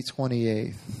like May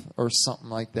 28th or something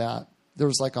like that. There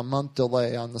was like a month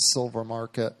delay on the silver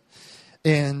market.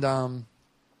 And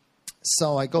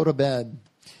so I go to bed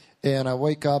and I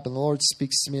wake up and the Lord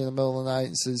speaks to me in the middle of the night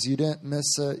and says, you didn't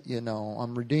miss it. You know,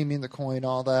 I'm redeeming the coin,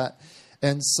 all that.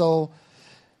 And so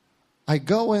I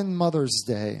go in Mother's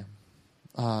Day,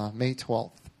 May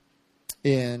 12th,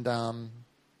 and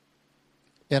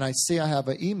I see I have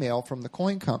an email from the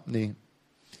coin company.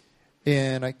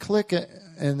 And I click it,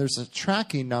 and there's a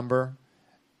tracking number,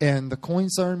 and the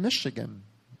coins are in Michigan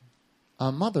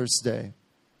on Mother's Day.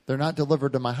 They're not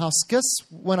delivered to my house. Guess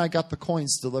when I got the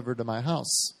coins delivered to my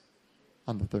house?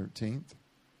 On the 13th.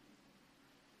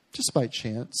 Just by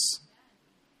chance.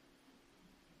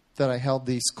 That I held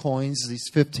these coins, these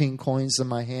 15 coins in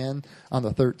my hand on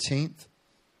the 13th.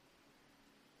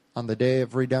 On the day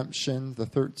of redemption, the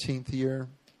 13th year.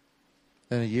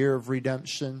 And a year of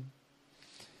redemption.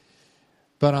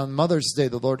 But on Mother's Day,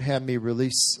 the Lord had me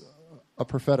release a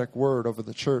prophetic word over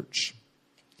the church.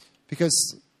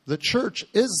 Because the church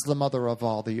is the mother of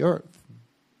all the earth.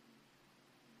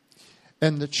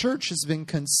 And the church has been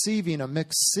conceiving a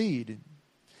mixed seed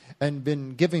and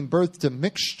been giving birth to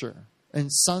mixture and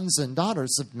sons and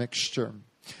daughters of mixture.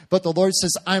 But the Lord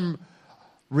says, I'm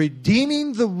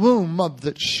redeeming the womb of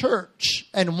the church,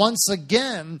 and once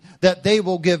again that they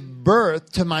will give birth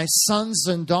to my sons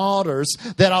and daughters,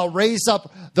 that I'll raise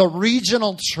up the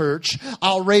regional church,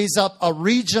 I'll raise up a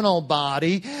regional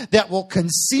body that will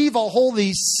conceive a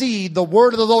holy seed, the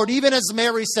word of the Lord, even as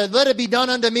Mary said, let it be done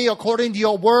unto me according to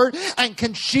your word. And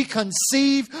can she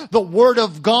conceive the word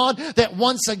of God, that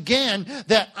once again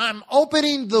that I'm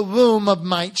opening the womb of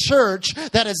my church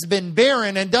that has been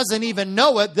barren and doesn't even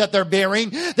know it, that they're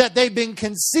bearing, that they've been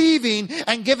conceiving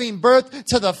and giving birth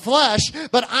to the flesh.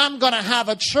 But I'm going to have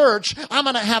a church. I'm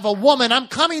going to have a woman. I'm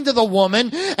coming to the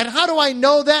woman. And how do I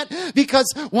know that?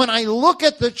 Because when I look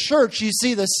at the church, you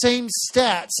see the same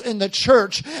stats in the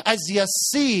church as you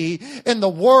see in the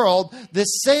world. The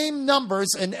same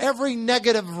numbers in every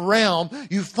negative realm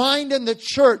you find in the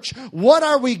church. What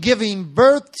are we giving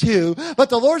birth to?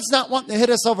 But the Lord's not wanting to hit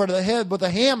us over the head with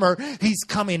a hammer. He's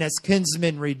coming as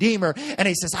kinsman redeemer. And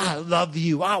he says, I love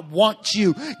you. I want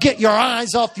you. Get your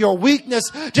eyes off your weakness.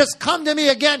 Just come to me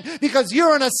again, because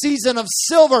you're in a season of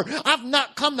silver. I've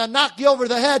not come to knock you over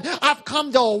the head. I've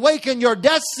come to awaken your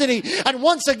destiny. And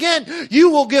once again, you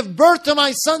will give birth to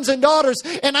my sons and daughters.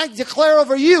 And I declare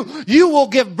over you, you will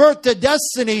give birth to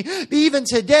destiny. Even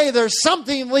today, there's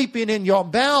something leaping in your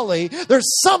belly.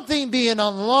 There's something being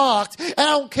unlocked. And I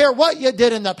don't care what you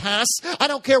did in the past. I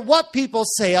don't care what people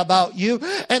say about you.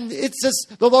 And it's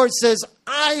just, the Lord says,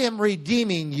 I am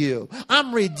redeeming you.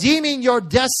 I'm redeeming your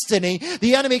destiny.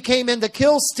 The enemy came in to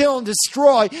kill, steal, and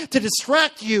destroy, to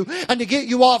distract you and to get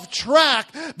you off track.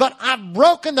 But I've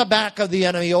broken the back of the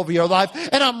enemy over your life,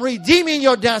 and I'm redeeming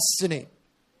your destiny.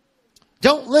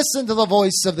 Don't listen to the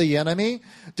voice of the enemy.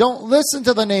 Don't listen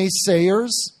to the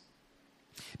naysayers.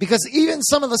 Because even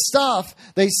some of the stuff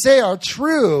they say are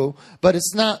true, but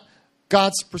it's not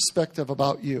God's perspective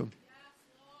about you.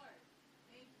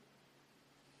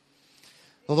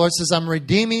 The Lord says, I'm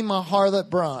redeeming my harlot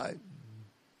bride.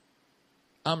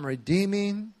 I'm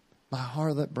redeeming my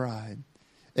harlot bride.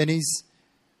 And it's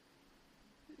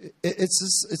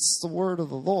the word of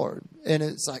the Lord. And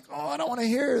it's like, oh, I don't want to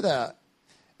hear that.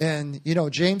 And,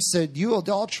 James said, you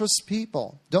adulterous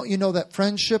people, don't you know that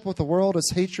friendship with the world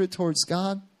is hatred towards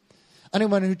God?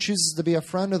 Anyone who chooses to be a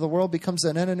friend of the world becomes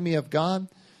an enemy of God?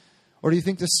 Or do you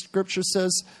think the scripture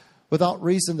says, without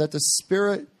reason, that the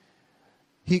Spirit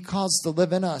He caused to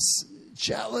live in us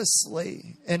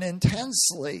jealously and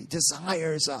intensely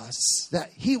desires us,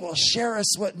 that He will share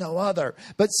us with no other?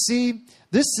 But see,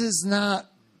 this is not,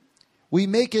 we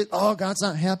make it, oh, God's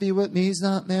not happy with me. He's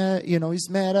not mad, He's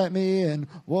mad at me, and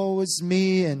woe is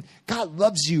me. And God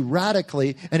loves you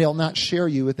radically, and He'll not share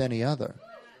you with any other.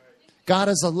 God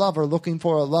is a lover looking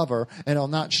for a lover, and He'll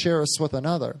not share us with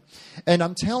another. And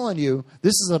I'm telling you,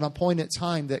 this is an appointed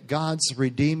time that God's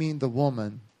redeeming the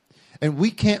woman. And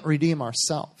we can't redeem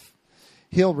ourselves.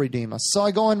 He'll redeem us. So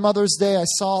I go on Mother's Day. I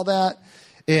saw that.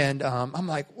 And I'm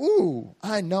like, ooh,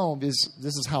 I know this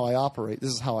is how I operate.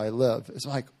 This is how I live. It's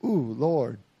like, ooh,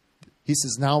 Lord. He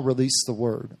says, now release the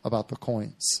word about the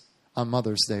coins on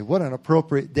Mother's Day. What an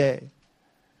appropriate day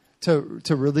to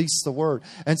release the word.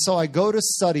 And so I go to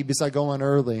study, because I go in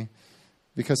early.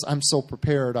 Because I'm so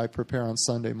prepared, I prepare on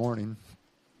Sunday morning.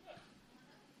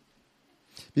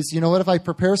 Because you know what? If I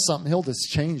prepare something, He'll just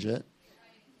change it.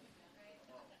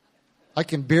 I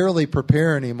can barely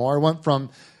prepare anymore. I went from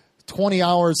 20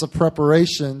 hours of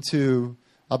preparation to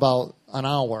about an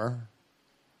hour.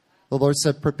 The Lord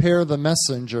said, prepare the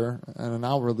messenger, and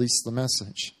I'll release the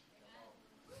message.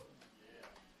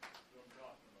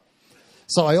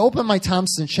 So I open my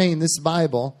Thompson Chain, this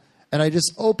Bible, and I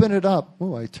just open it up.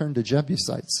 Oh, I turned to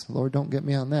Jebusites. Lord, don't get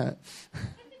me on that.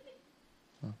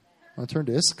 I turned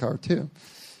to Issachar too.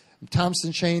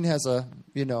 Thompson Chain has a,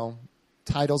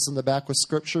 titles in the back with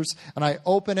scriptures. And I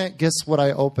open it. Guess what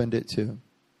I opened it to?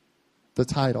 The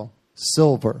title,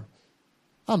 Silver.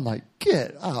 I'm like,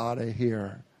 get out of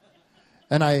here.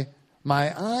 And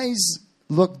my eyes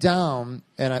look down,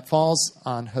 and it falls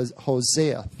on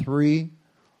Hosea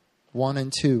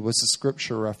 3:1-2 was the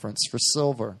scripture reference for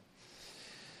silver.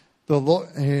 The Lord,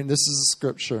 and this is a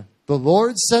scripture. The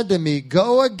Lord said to me,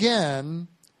 go again,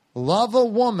 love a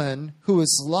woman who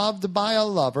is loved by a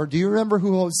lover. Do you remember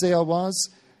who Hosea was?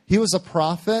 He was a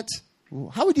prophet.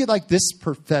 How would you like this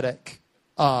prophetic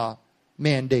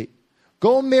mandate?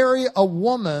 Go marry a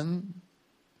woman,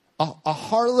 a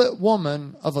harlot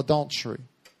woman of adultery.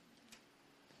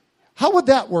 How would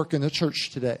that work in the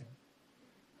church today?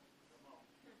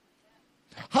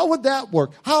 How would that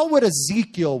work? How would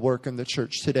Ezekiel work in the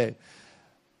church today?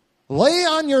 Lay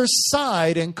on your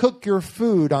side and cook your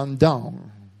food on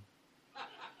dung.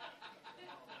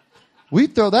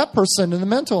 We'd throw that person in the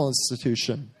mental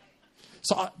institution.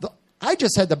 So I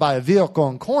just had to buy a vehicle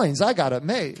and coins. I got it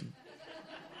made.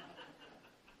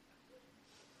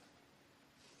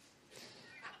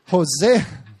 Hosea,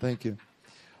 thank you.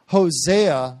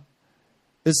 Hosea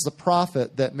is the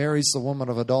prophet that marries the woman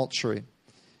of adultery.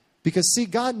 Because, see,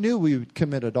 God knew we would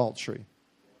commit adultery.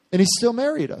 And he still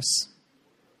married us.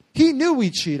 He knew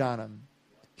we'd cheat on him.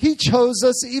 He chose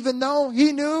us even though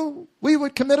he knew we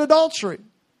would commit adultery.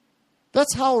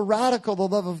 That's how radical the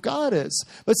love of God is.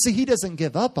 But see, he doesn't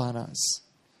give up on us.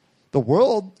 The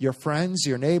world, your friends,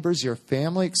 your neighbors, your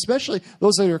family, especially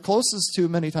those that you're closest to,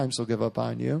 many times will give up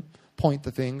on you, point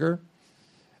the finger.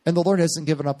 And the Lord hasn't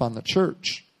given up on the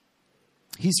church.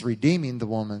 He's redeeming the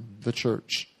woman, the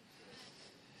church.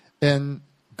 And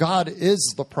God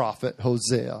is the prophet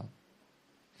Hosea.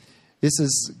 It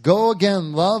says, go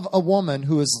again, love a woman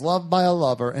who is loved by a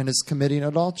lover and is committing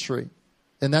adultery.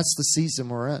 And that's the season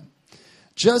we're in.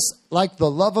 Just like the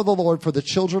love of the Lord for the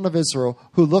children of Israel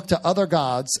who look to other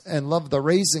gods and love the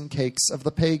raisin cakes of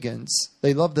the pagans.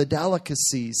 They love the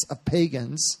delicacies of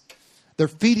pagans. They're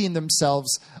feeding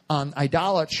themselves on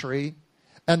idolatry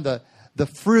and the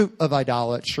fruit of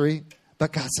idolatry.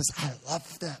 But God says, I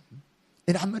love them.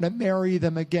 And I'm going to marry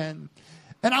them again.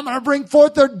 And I'm going to bring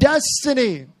forth their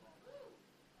destiny.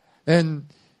 And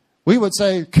we would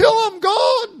say, kill him,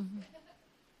 God.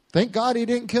 Thank God he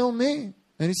didn't kill me.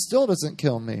 And he still doesn't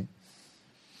kill me.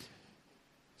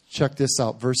 Check this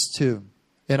out, verse 2.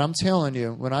 And I'm telling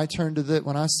you, when I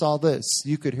saw this,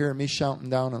 you could hear me shouting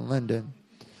down in Linden.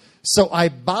 So I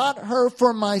bought her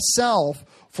for myself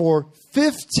for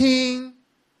 15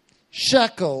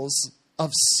 shekels of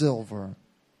silver.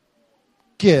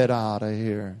 Get out of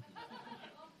here.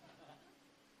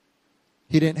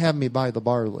 He didn't have me buy the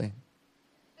barley.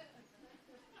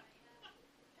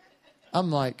 I'm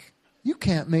like, you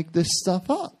can't make this stuff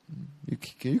up.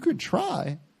 You could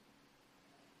try.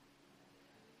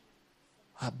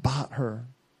 I bought her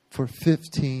for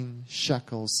 15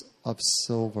 shekels of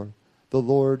silver. The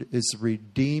Lord is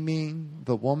redeeming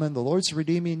the woman. The Lord's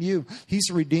redeeming you. He's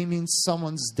redeeming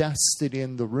someone's destiny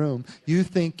in the room. You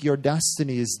think your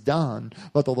destiny is done,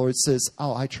 but the Lord says,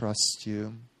 oh, I trust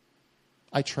you.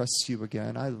 I trust you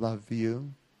again. I love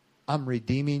you. I'm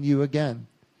redeeming you again.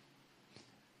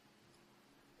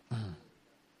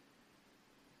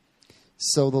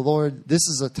 So the Lord, this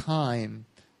is a time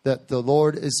that the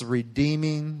Lord is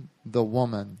redeeming the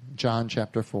woman. John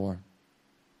chapter 4.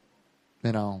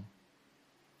 You know,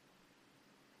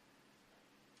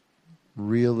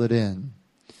 reel it in.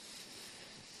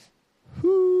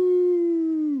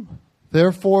 Whoo.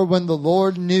 Therefore, when the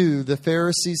Lord knew the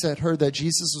Pharisees had heard that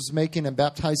Jesus was making and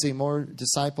baptizing more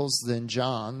disciples than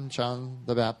John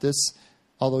the Baptist,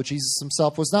 although Jesus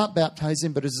himself was not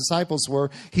baptizing, but his disciples were,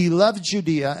 he left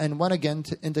Judea and went again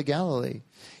into Galilee.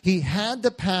 He had to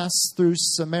pass through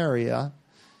Samaria.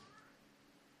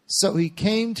 So he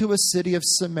came to a city of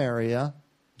Samaria.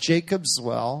 Jacob's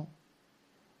well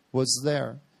was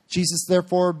there. Jesus,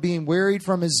 therefore, being wearied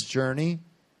from his journey,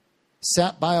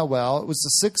 sat by a well. It was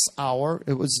the 6th hour.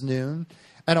 It was noon.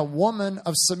 And a woman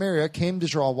of Samaria came to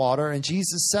draw water. And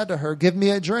Jesus said to her, give me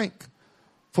a drink.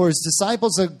 For his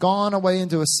disciples had gone away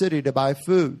into a city to buy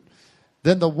food.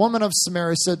 Then the woman of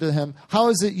Samaria said to him, how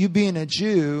is it you being a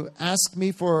Jew ask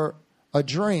me for a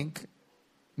drink,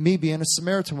 me being a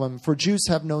Samaritan woman? For Jews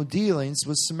have no dealings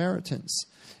with Samaritans.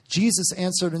 Jesus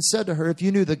answered and said to her, if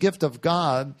you knew the gift of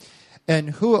God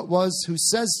and who it was who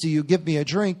says to you, give me a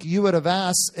drink, you would have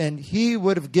asked and he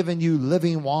would have given you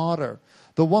living water.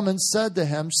 The woman said to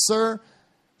him, sir,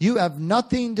 you have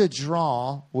nothing to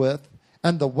draw with,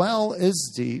 and the well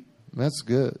is deep. That's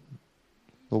good.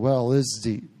 The well is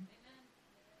deep.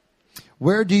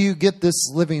 Where do you get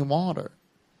this living water?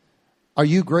 Are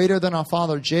you greater than our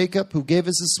father Jacob, who gave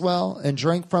us this well and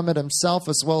drank from it himself,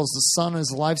 as well as the son and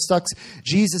his livestock?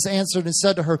 Jesus answered and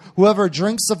said to her, whoever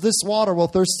drinks of this water will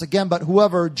thirst again, but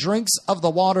whoever drinks of the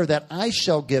water that I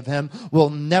shall give him will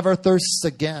never thirst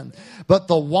again. But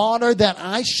the water that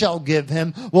I shall give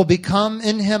him will become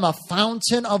in him a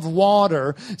fountain of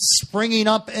water, springing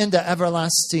up into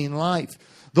everlasting life.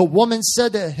 The woman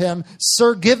said to him,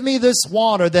 Sir, give me this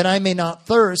water that I may not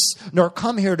thirst, nor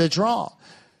come here to draw.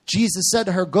 Jesus said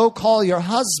to her, go call your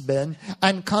husband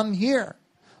and come here.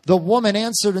 The woman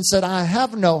answered and said, I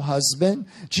have no husband.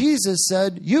 Jesus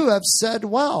said, you have said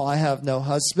well, I have no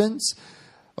husbands.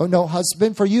 Or no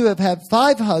husband, for you have had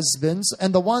 5 husbands,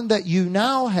 and the one that you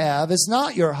now have is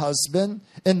not your husband,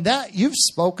 and that you've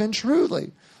spoken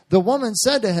truly. The woman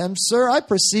said to him, Sir, I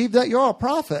perceive that you're a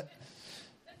prophet.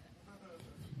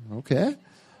 Okay.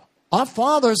 Our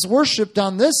fathers worshipped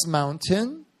on this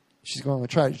mountain. She's going to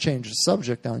try to change the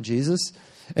subject on Jesus.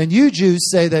 And you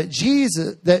Jews say that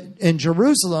that in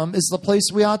Jerusalem is the place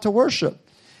we ought to worship.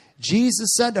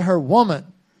 Jesus said to her, Woman,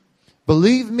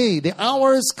 believe me, the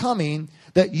hour is coming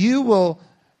that you will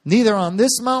neither on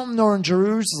this mountain nor in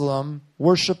Jerusalem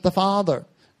worship the Father.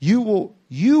 You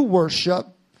worship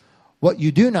what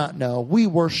you do not know. We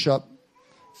worship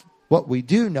what we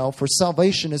do know, for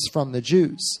salvation is from the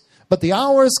Jews. But the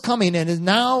hour is coming, and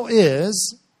now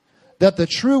is that the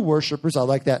true worshipers, I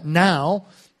like that, now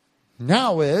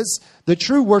is the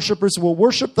true worshipers will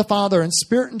worship the Father in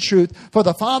spirit and truth, for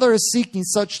the Father is seeking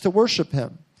such to worship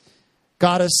him.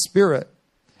 God is spirit,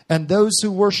 and those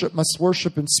who worship must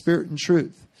worship in spirit and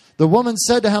truth. The woman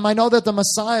said to him, I know that the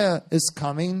Messiah is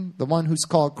coming, the one who's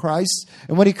called Christ,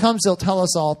 and when he comes, he'll tell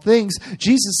us all things.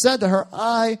 Jesus said to her,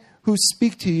 I who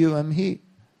speak to you am he.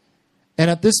 And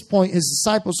at this point, his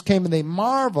disciples came and they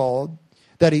marveled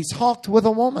that he talked with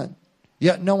a woman.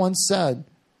 Yet no one said,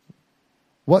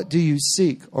 what do you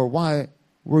seek? Or why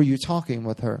were you talking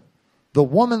with her? The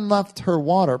woman left her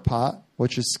water pot,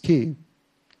 which is key.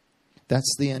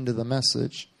 That's the end of the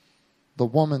message. The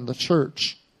woman, the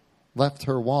church, left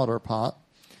her water pot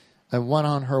and went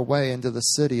on her way into the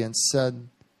city and said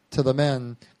to the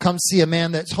men, come see a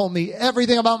man that told me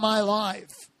everything about my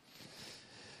life.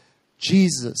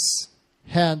 Jesus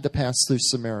had to pass through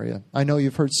Samaria. I know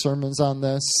you've heard sermons on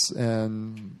this,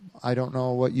 and I don't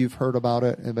know what you've heard about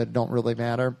it, but it don't really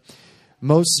matter.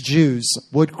 Most Jews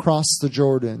would cross the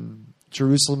Jordan.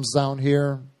 Jerusalem's down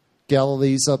here.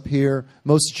 Galilee's up here.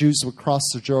 Most Jews would cross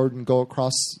the Jordan, go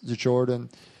across the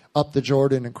Jordan, up the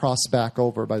Jordan, and cross back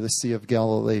over by the Sea of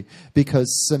Galilee.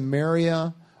 Because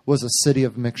Samaria was a city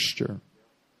of mixture.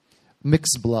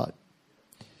 Mixed blood.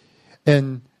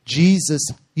 And Jesus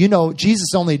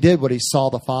only did what he saw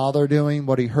the Father doing,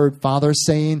 what he heard Father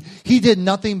saying. He did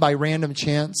nothing by random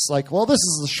chance, like, well, this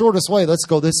is the shortest way, let's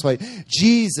go this way.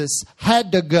 Jesus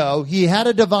had to go. He had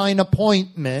a divine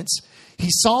appointment. He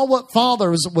saw what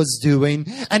Father was doing,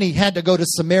 and he had to go to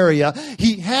Samaria.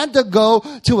 He had to go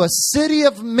to a city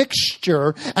of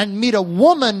mixture and meet a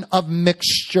woman of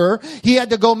mixture. He had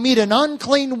to go meet an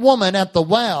unclean woman at the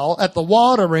well, at the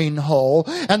watering hole.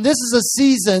 And this is a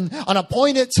season, an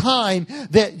appointed time,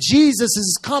 that Jesus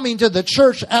is coming to the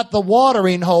church at the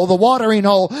watering hole. The watering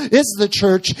hole is the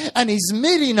church, and he's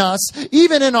meeting us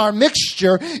even in our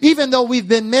mixture. Even though we've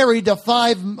been married to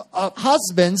 5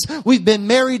 husbands, we've been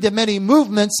married to many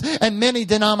movements and many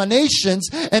denominations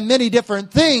and many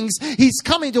different things. He's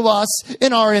coming to us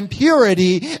in our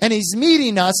impurity, and he's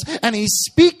meeting us, and he's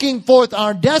speaking forth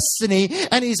our destiny,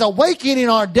 and he's awakening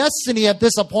our destiny at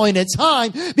this appointed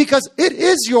time, because it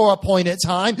is your appointed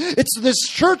time. It's this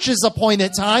church's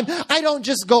appointed time. I don't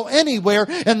just go anywhere,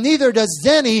 and neither does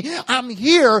Denny. I'm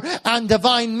here on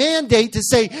divine mandate to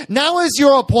say, now is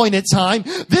your appointed time.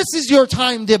 This is your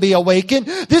time to be awakened.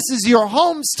 This is your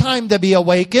home's time to be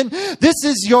awakened. This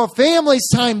is your family's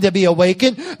time to be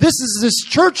awakened. This is this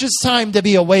church's time to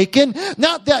be awakened.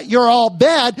 Not that you're all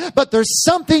bad, but there's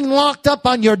something locked up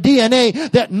on your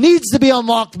DNA that needs to be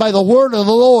unlocked by the word of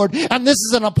the Lord. And this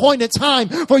is an appointed time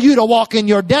for you to walk in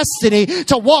your destiny,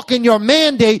 to walk in your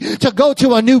mandate, to go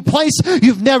to a new place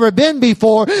you've never been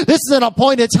before. This is an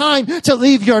appointed time to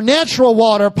leave your natural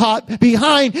water pot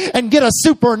behind and get a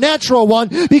supernatural one,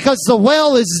 because the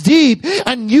well is deep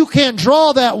and you can't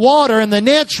draw that water in the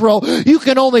natural. You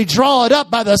can only draw it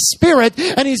up by the Spirit,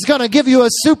 and he's going to give you a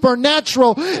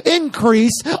supernatural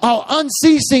increase, an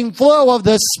unceasing flow of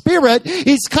the Spirit.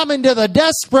 He's coming to the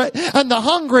desperate and the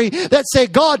hungry that say,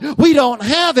 God, we don't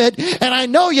have it, and I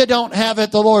know you don't have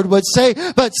it, the Lord would say,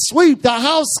 but sweep the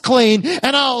house clean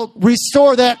and I'll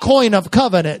restore that coin of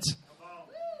covenant.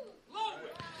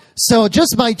 So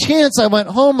just by chance, I went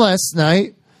home last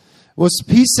night was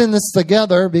piecing this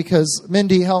together because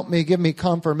Mindy helped me give me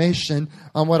confirmation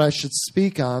on what I should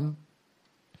speak on.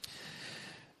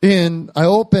 And I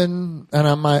open,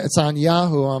 and it's on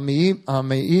Yahoo on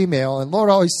my email, and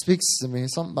Lord always speaks to me,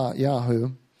 something about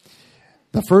Yahoo.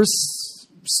 The first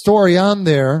story on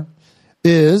there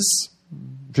is,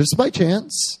 just by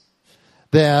chance,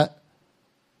 that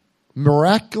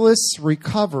miraculous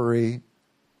recovery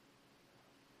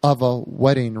of a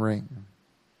wedding ring.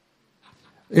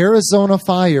 Arizona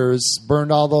fires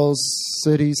burned all those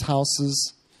cities,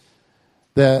 houses,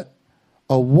 that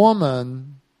a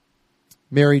woman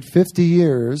married 50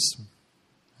 years,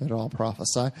 it all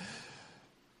prophesy,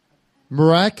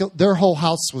 their whole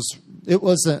house was, it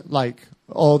wasn't like,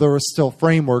 oh, there was still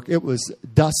framework. It was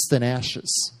dust and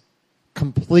ashes,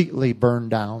 completely burned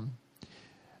down.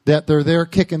 That they're there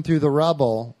kicking through the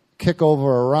rubble, kick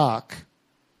over a rock,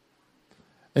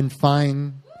 and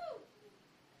find,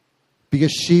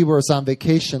 because she was on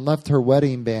vacation, left her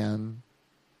wedding band.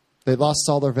 They lost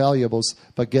all their valuables,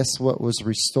 but guess what was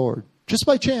restored? Just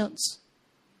by chance.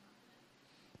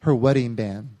 Her wedding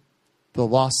band, the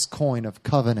lost coin of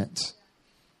covenant.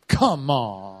 Come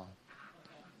on.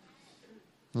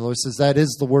 The Lord says that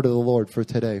is the word of the Lord for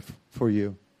today, for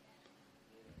you.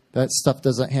 That stuff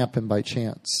doesn't happen by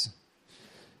chance.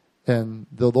 And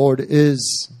the Lord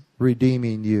is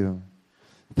redeeming you.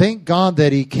 Thank God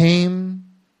that He came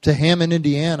to Hammond,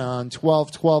 Indiana on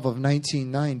 12/12 of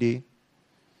 1990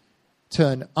 to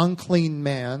an unclean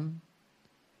man,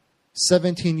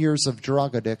 17 years of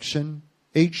drug addiction,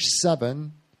 age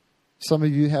 7. Some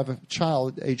of you have a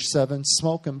child, age 7,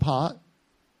 smoking pot.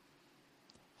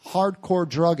 Hardcore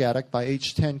drug addict by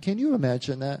age 10. Can you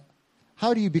imagine that?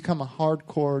 How do you become a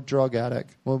hardcore drug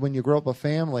addict? Well, when you grow up a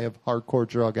family of hardcore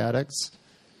drug addicts,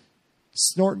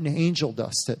 snorting angel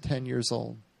dust at 10 years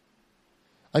old.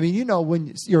 I mean, you know,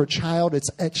 when you're a child, it's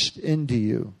etched into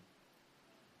you.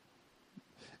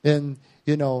 And,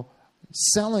 you know,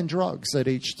 selling drugs at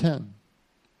age 10.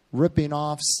 Ripping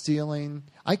off, stealing.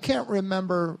 I can't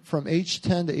remember from age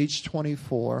 10 to age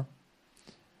 24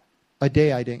 a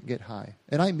day I didn't get high.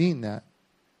 And I mean that.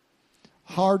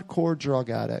 Hardcore drug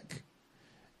addict.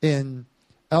 And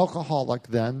alcoholic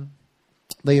then,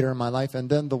 later in my life. And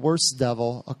then the worst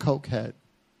devil, a cokehead.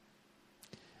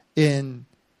 And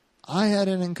I had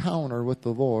an encounter with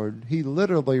the Lord. He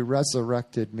literally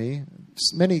resurrected me.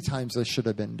 Many times I should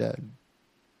have been dead.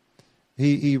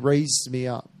 He raised me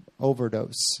up.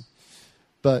 Overdose.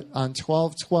 But on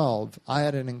 12/12, I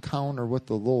had an encounter with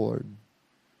the Lord.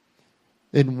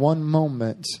 In one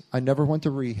moment, I never went to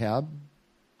rehab.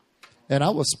 And I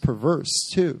was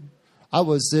perverse too. I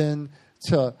was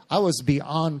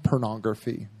beyond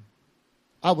pornography.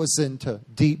 I was into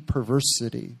deep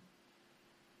perversity.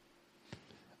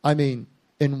 I mean,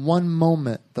 in one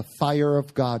moment, the fire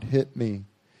of God hit me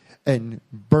and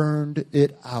burned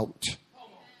it out.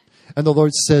 And the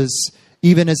Lord says,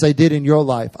 even as I did in your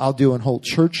life, I'll do in whole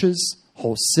churches,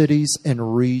 whole cities,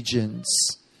 and regions.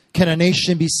 Can a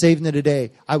nation be saved in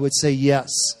today? I would say yes.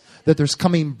 That there's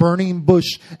coming burning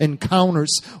bush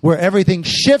encounters where everything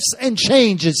shifts and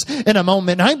changes in a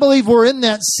moment. And I believe we're in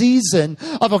that season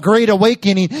of a great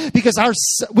awakening because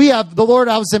we have the Lord.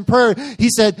 I was in prayer.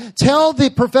 He said, tell the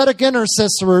prophetic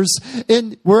intercessors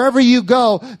in wherever you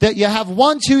go that you have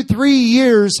 1, 2, 3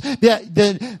 years that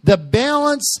the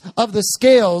balance of the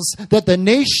scales, that the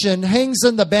nation hangs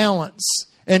in the balance,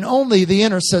 and only the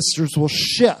intercessors will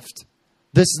shift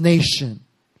this nation.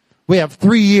 We have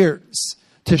 3 years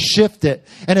to shift it.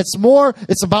 And it's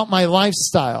about my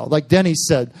lifestyle. Like Denny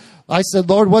said, I said,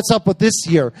 Lord, what's up with this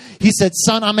year? He said,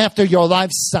 son, I'm after your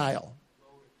lifestyle.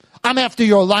 I'm after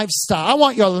your lifestyle. I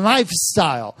want your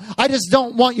lifestyle. I just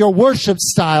don't want your worship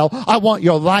style. I want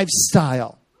your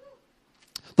lifestyle.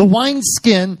 The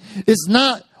wineskin is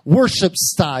not worship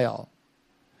style.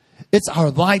 It's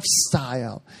our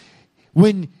lifestyle.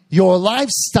 When your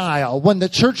lifestyle, when the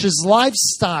church's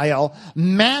lifestyle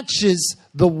matches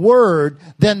the word,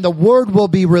 then the word will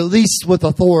be released with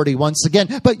authority once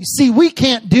again. But you see, we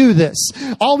can't do this.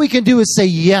 All we can do is say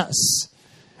yes.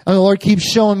 And the Lord keeps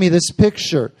showing me this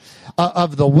picture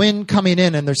of the wind coming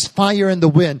in, and there's fire in the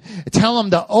wind. Tell them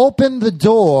to open the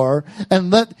door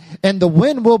and the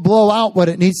wind will blow out what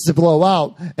it needs to blow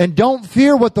out. And don't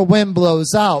fear what the wind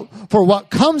blows out, for what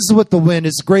comes with the wind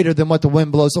is greater than what the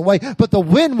wind blows away. But the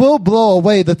wind will blow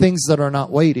away the things that are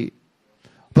not weighty.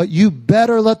 But you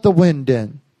better let the wind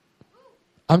in.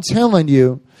 I'm telling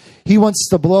you, He wants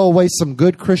to blow away some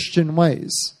good Christian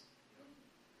ways.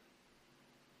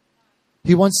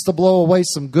 He wants to blow away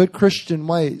some good Christian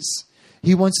ways.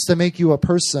 He wants to make you a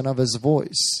person of His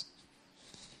voice.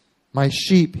 My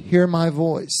sheep hear my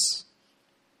voice.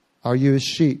 Are you his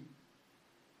sheep?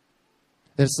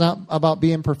 It's not about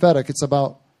being prophetic. It's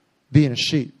about being a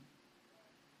sheep.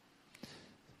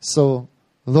 So,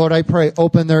 Lord, I pray,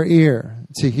 open their ear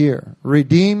to hear.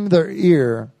 Redeem their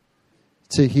ear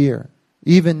to hear.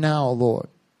 Even now, Lord.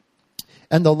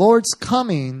 And the Lord's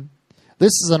coming.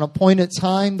 This is an appointed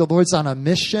time. The Lord's on a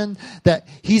mission that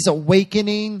he's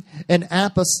awakening an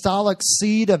apostolic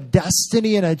seed of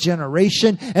destiny in a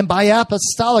generation. And by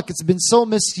apostolic, it's been so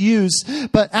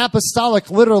misused, but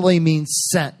apostolic literally means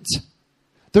sent.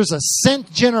 There's a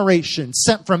sent generation,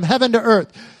 sent from heaven to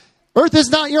earth. Earth is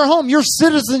not your home. Your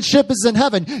citizenship is in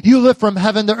heaven. You live from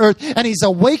heaven to earth. And he's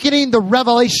awakening the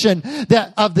revelation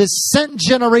that of this sent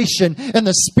generation in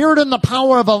the spirit and the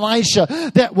power of Elijah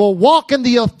that will walk in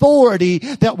the authority,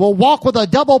 that will walk with a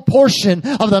double portion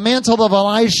of the mantle of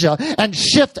Elijah and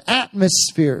shift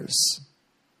atmospheres.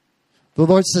 The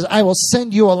Lord says, I will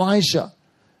send you Elijah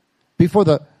before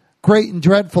the great and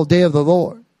dreadful day of the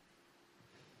Lord.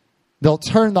 They'll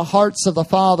turn the hearts of the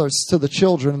fathers to the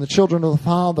children and the children of the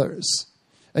fathers.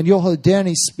 And you'll hear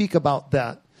Danny speak about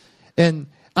that. And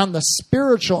on the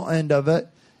spiritual end of it,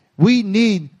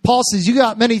 Paul says, you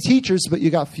got many teachers, but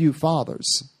you got few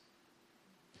fathers.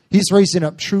 He's raising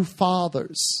up true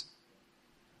fathers.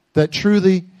 That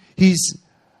truly, he's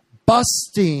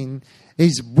breaking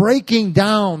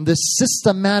down this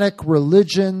systematic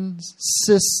religion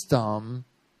system.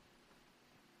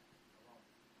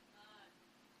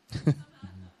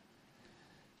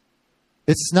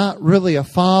 It's not really a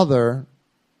father.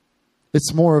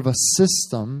 It's more of a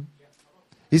system.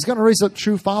 He's going to raise up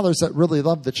true fathers that really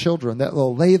love the children, that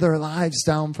will lay their lives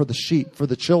down for the sheep, for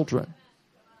the children.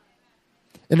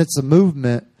 And it's a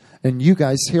movement, and you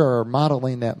guys here are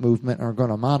modeling that movement, are going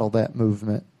to model that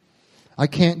movement. I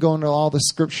can't go into all the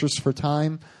scriptures for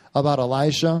time about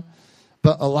Elijah,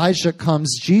 but Elijah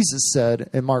comes, Jesus said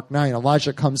in Mark 9,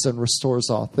 Elijah comes and restores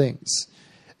all things.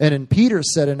 And in Peter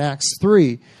said in Acts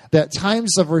 3 that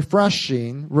times of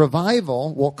refreshing,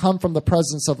 revival will come from the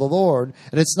presence of the Lord.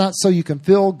 And it's not so you can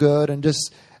feel good and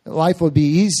just life would be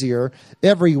easier.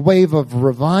 Every wave of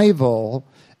revival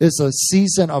is a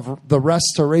season of the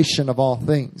restoration of all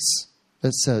things.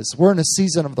 It says we're in a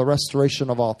season of the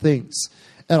restoration of all things.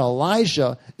 And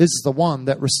Elijah is the one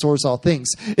that restores all things.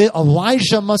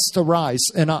 Elijah must arise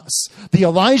in us. The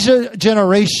Elijah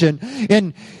generation.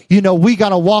 And, we got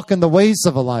to walk in the ways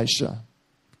of Elijah.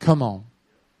 Come on.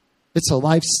 It's a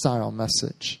lifestyle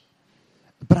message.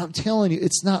 But I'm telling you,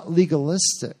 it's not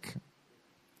legalistic.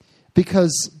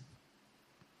 Because,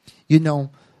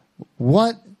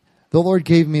 what the Lord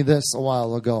gave me this a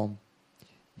while ago.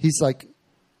 He's like,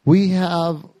 we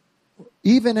have,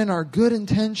 even in our good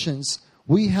intentions,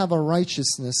 we have a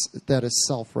righteousness that is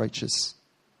self-righteous.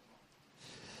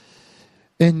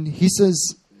 And he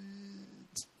says,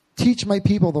 teach my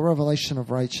people the revelation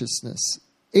of righteousness.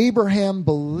 Abraham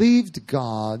believed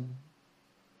God,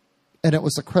 and it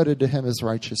was accredited to him as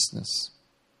righteousness.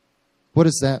 What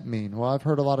does that mean? Well, I've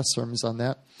heard a lot of sermons on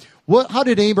that. How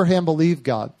did Abraham believe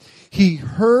God? He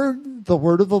heard the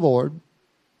word of the Lord,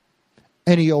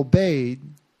 and he obeyed,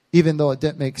 even though it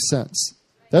didn't make sense.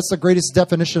 That's the greatest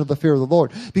definition of the fear of the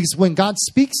Lord. Because when God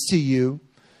speaks to you,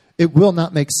 it will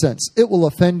not make sense. It will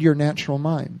offend your natural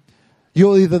mind.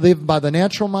 You'll either live by the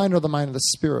natural mind or the mind of the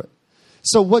Spirit.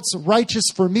 So what's righteous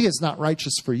for me is not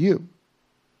righteous for you.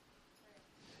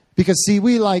 Because, see,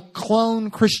 we like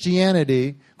clone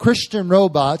Christianity, Christian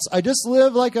robots. I just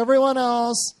live like everyone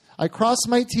else. I cross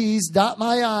my T's, dot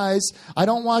my I's. I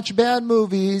don't watch bad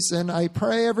movies, and I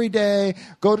pray every day,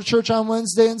 go to church on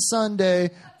Wednesday and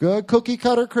Sunday. Good cookie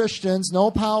cutter Christians,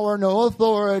 no power, no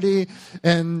authority.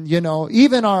 And,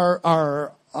 even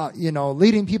our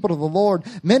leading people to the Lord,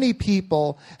 many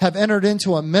people have entered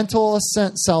into a mental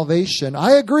assent salvation.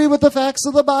 I agree with the facts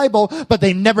of the Bible, but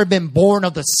they've never been born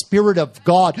of the Spirit of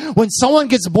God. When someone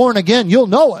gets born again, you'll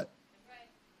know it.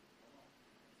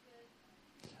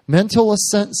 Mental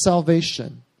assent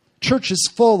salvation. Church is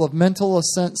full of mental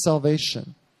assent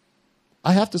salvation.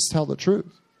 I have to tell the truth.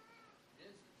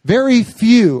 Very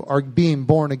few are being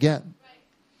born again.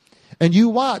 And you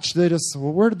watch,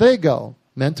 where did they go?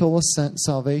 Mental assent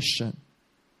salvation.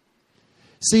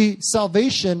 See,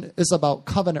 salvation is about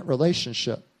covenant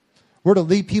relationship. We're to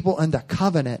lead people into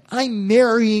covenant. I'm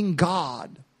marrying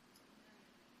God.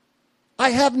 I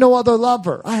have no other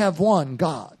lover. I have one,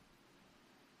 God.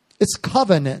 It's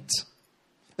covenant.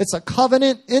 It's a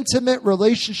covenant, intimate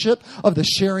relationship of the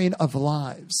sharing of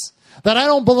lives. That I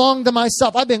don't belong to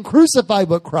myself. I've been crucified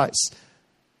with Christ.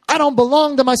 I don't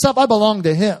belong to myself. I belong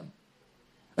to Him.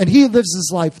 And He lives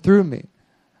His life through me.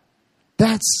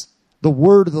 That's the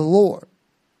word of the Lord.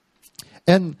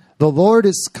 And the Lord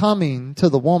is coming to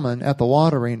the woman at the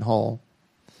watering hole.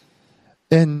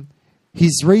 And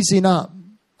he's raising up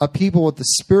a people with the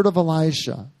spirit of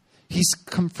Elijah. He's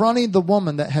confronting the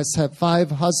woman that has had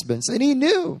 5 husbands. And he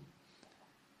knew,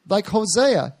 like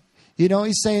Hosea,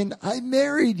 he's saying, I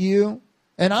married you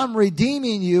and I'm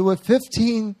redeeming you with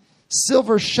 15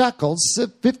 silver shekels.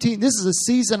 15. This is a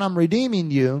season I'm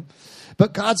redeeming you.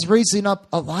 But God's raising up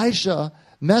Elijah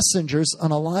messengers,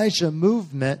 an Elijah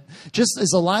movement. Just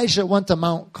as Elijah went to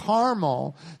Mount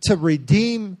Carmel to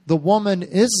redeem the woman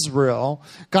Israel,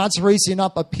 God's raising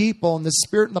up a people in the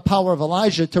spirit and the power of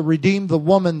Elijah to redeem the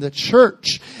woman, the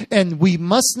church. And we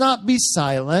must not be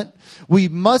silent. We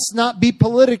must not be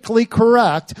politically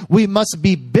correct. We must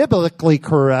be biblically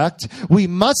correct. We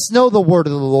must know the word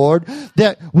of the Lord,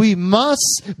 that we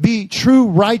must be true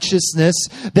righteousness,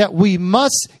 that we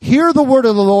must hear the word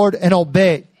of the Lord and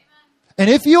obey. And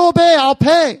if you obey, I'll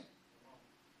pay.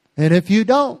 And if you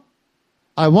don't,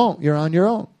 I won't. You're on your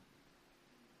own.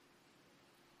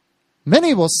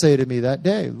 Many will say to me that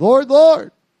day, Lord,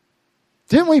 Lord,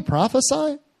 didn't we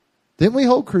prophesy? Didn't we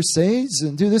hold crusades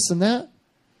and do this and that?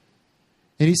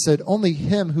 And he said, only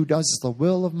him who does the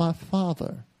will of my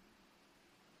Father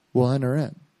will enter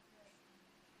in.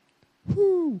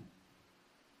 Whew.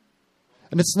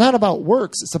 And it's not about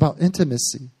works. It's about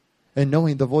intimacy and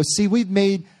knowing the voice. See, we've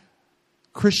made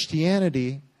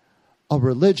Christianity a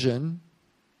religion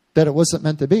that it wasn't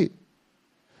meant to be.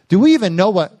 Do we even know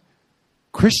what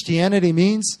Christianity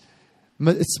means?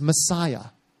 It's Messiah.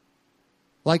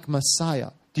 Like Messiah.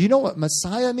 Do you know what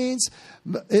Messiah means?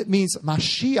 It means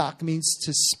Mashiach means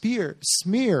to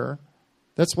smear.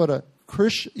 That's what a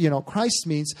Christ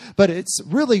means. But it's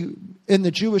really in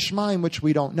the Jewish mind, which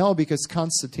we don't know because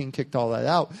Constantine kicked all that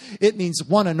out. It means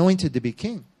one anointed to be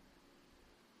king.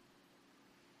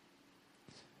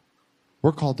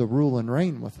 We're called to rule and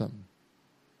reign with him.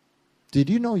 Did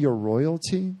you know you're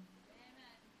royalty?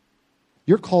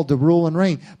 You're called to rule and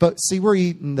reign. But see, we're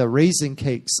eating the raisin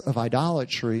cakes of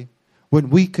idolatry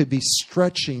when we could be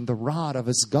stretching the rod of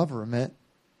his government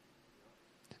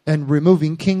and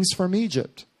removing kings from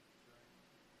Egypt.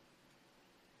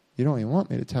 You don't even want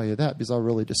me to tell you that because I'll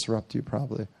really disrupt you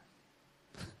probably.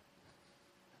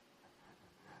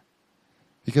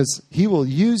 Because he will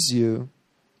use you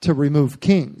to remove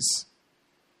kings.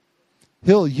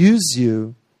 He'll use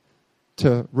you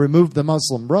to remove the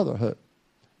Muslim Brotherhood.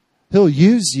 He'll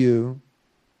use you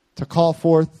to call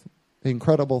forth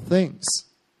incredible things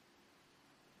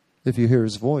if you hear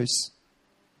his voice.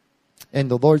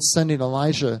 And the Lord's sending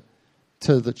Elijah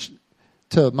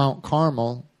to Mount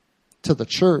Carmel, to the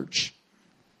church.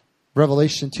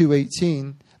 Revelation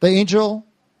 2:18.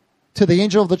 To the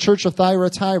angel of the church of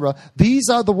Thyatira, these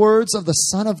are the words of the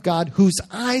Son of God, whose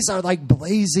eyes are like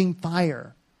blazing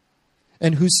fire,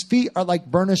 and whose feet are like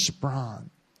burnished bronze.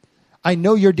 I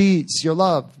know your deeds, your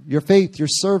love, your faith, your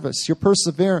service, your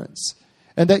perseverance,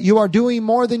 and that you are doing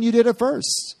more than you did at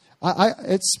first.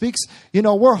 It speaks,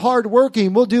 we're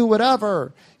hardworking, we'll do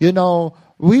whatever.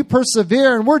 We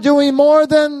persevere, and we're doing more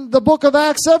than the book of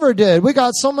Acts ever did. We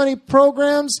got so many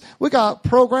programs. We got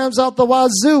programs out the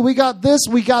wazoo. We got this,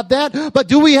 we got that. But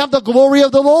do we have the glory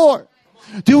of the Lord?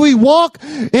 Do we walk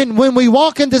in, when we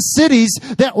walk into cities,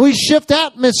 that we shift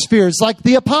atmospheres like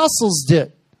the apostles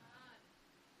did?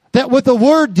 That with the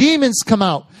word, demons come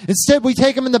out. Instead, we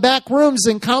take them in the back rooms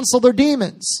and counsel their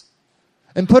demons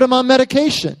and put them on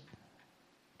medication.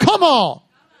 Come on.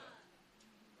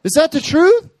 Is that the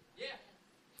truth? Yeah.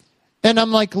 And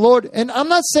I'm like, Lord, and I'm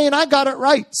not saying I got it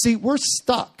right. See, we're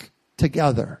stuck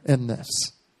together in this.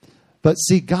 But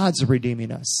see, God's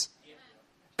redeeming us.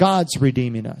 God's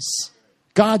redeeming us.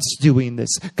 God's doing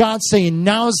this. God's saying,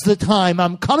 now's the time.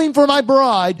 I'm coming for my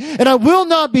bride, and I will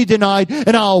not be denied,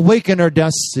 and I'll awaken her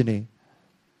destiny.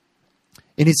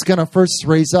 And he's going to first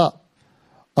raise up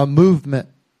a movement,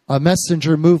 a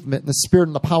messenger movement in the spirit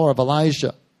and the power of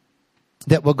Elijah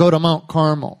that will go to Mount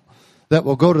Carmel, that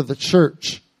will go to the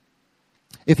church.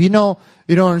 If you don't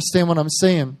understand what I'm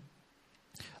saying,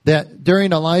 that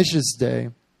during Elijah's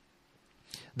day,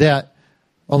 that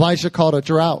Elijah called a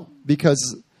drought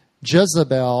because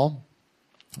Jezebel,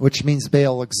 which means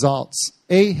Baal exalts,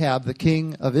 Ahab, the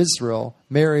king of Israel,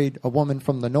 married a woman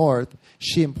from the north.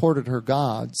 She imported her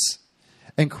gods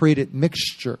and created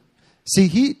mixture.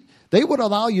 See, they would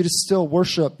allow you to still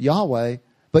worship Yahweh,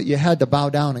 but you had to bow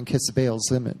down and kiss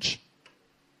Baal's image.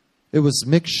 It was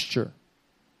mixture.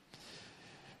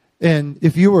 And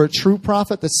if you were a true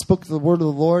prophet that spoke the word of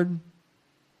the Lord,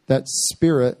 that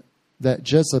spirit,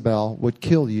 that Jezebel, would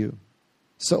kill you.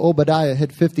 So Obadiah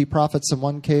hid 50 prophets in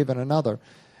one cave and another.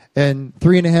 And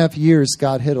 3.5 years,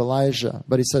 God hid Elijah.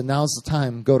 But he said, now's the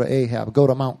time. Go to Ahab. Go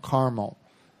to Mount Carmel.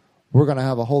 We're going to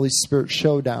have a Holy Spirit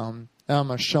showdown. And I'm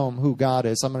going to show them who God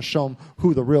is. I'm going to show them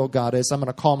who the real God is. I'm going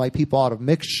to call my people out of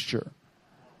mixture.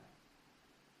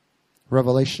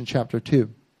 Revelation chapter 2.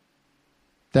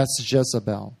 That's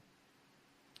Jezebel.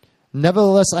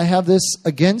 Nevertheless, I have this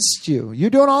against you. You're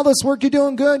doing all this work. You're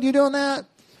doing good. You're doing that.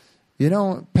 You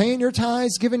know, paying your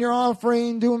tithes, giving your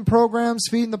offering, doing programs,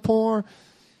 feeding the poor.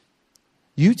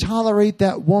 You tolerate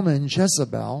that woman,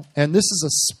 Jezebel, and this is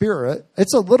a spirit.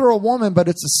 It's a literal woman, but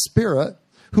it's a spirit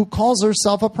who calls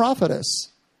herself a prophetess.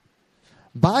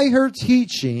 By her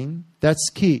teaching, that's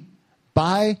key.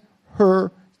 By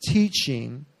her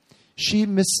teaching, she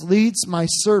misleads my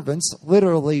servants,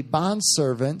 literally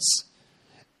bondservants,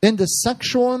 into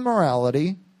sexual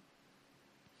immorality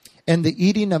and the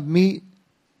eating of meat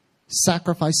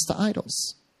sacrificed to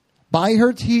idols. By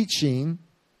her teaching,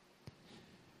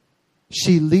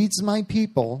 she leads my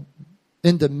people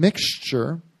into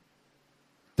mixture.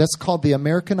 That's called the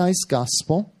Americanized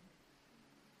gospel.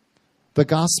 The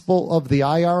gospel of the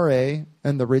IRA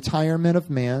and the retirement of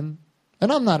man.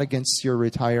 And I'm not against your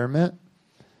retirement.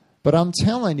 But I'm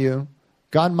telling you,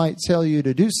 God might tell you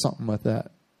to do something with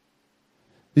that.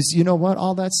 Because you know what?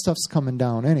 All that stuff's coming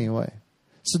down anyway.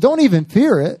 So don't even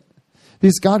fear it.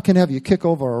 Because God can have you kick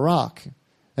over a rock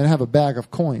and have a bag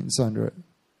of coins under it.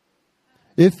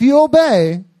 If you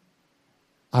obey,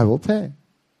 I will pay.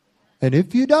 And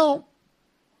if you don't,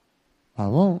 I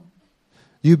won't.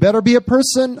 You better be a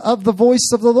person of the voice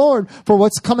of the Lord for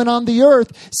what's coming on the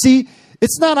earth. See,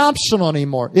 it's not optional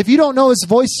anymore. If you don't know His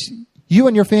voice, you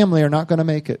and your family are not going to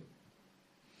make it.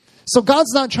 So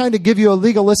God's not trying to give you a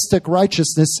legalistic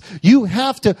righteousness. You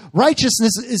have to.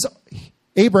 Righteousness is,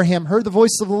 Abraham heard the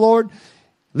voice of the Lord.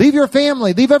 Leave your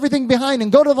family, leave everything behind, and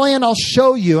go to the land I'll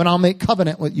show you, and I'll make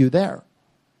covenant with you there.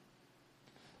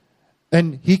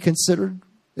 And he considered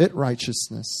it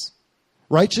righteousness.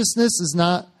 Righteousness is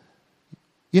not,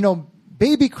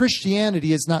 baby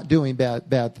Christianity is not doing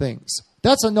bad things.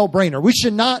 That's a no-brainer. We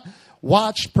should not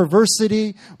watch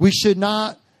perversity. We should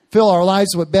not fill our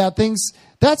lives with bad things.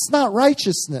 That's not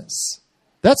righteousness.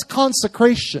 That's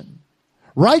consecration.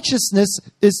 Righteousness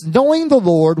is knowing the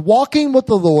Lord, walking with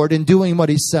the Lord, and doing what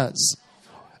He says.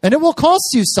 And it will cost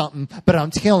you something, but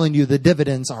I'm telling you, the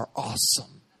dividends are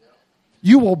awesome.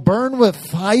 You will burn with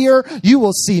fire. You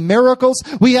will see miracles.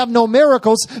 We have no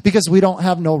miracles because we don't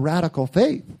have no radical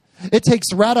faith. It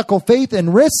takes radical faith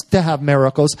and risk to have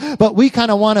miracles, but we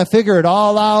kind of want to figure it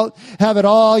all out, have it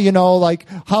all, like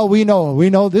how we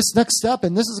know this next step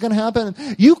and this is going to happen.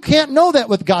 You can't know that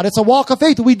with God. It's a walk of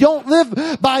faith. We don't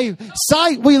live by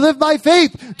sight. We live by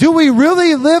faith. Do we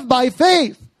really live by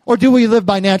faith, or do we live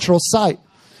by natural sight?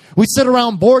 We sit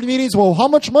around board meetings. Well, how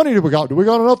much money do we got? Do we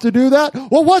got enough to do that?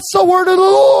 Well, what's the word of the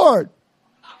Lord?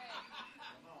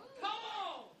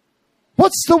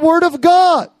 What's the word of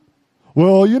God?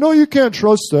 Well, you can't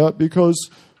trust that because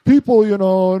people,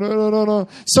 no.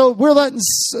 So we're letting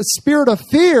a spirit of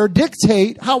fear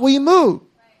dictate how we move.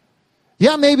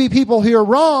 Yeah, maybe people hear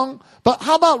wrong, but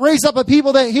how about raise up a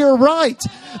people that hear right,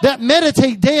 that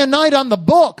meditate day and night on the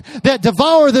book, that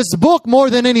devour this book more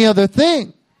than any other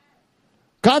thing?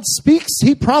 God speaks,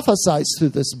 He prophesies through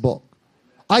this book.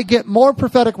 I get more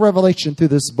prophetic revelation through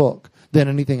this book than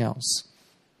anything else.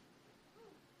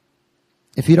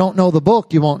 If you don't know the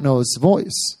book, you won't know His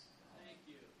voice.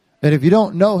 And if you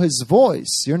don't know His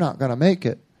voice, you're not going to make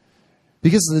it.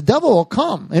 Because the devil will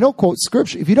come. And he'll quote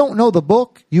scripture. If you don't know the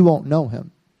book, you won't know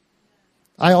Him.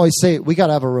 I always say we got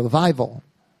to have a revival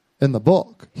in the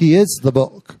book. He is the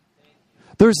book.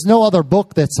 There's no other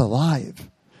book that's alive.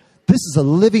 This is a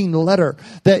living letter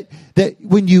that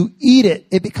when you eat it,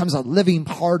 it becomes a living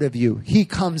part of you. He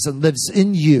comes and lives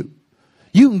in you.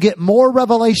 You can get more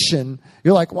revelation.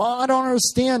 You're like, well, I don't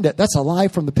understand it. That's a lie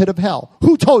from the pit of hell.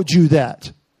 Who told you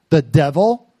that? The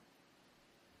devil?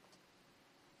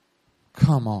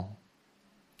 Come on.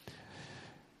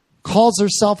 Calls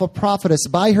herself a prophetess.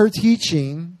 By her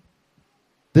teaching,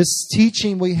 this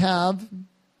teaching we have,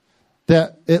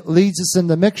 that it leads us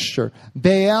into mixture.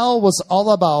 Baal was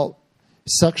all about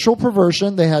sexual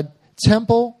perversion. They had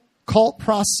temple cult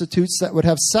prostitutes that would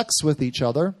have sex with each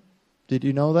other. Did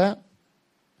you know that?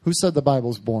 Who said the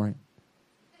Bible's boring?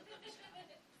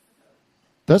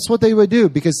 That's what they would do,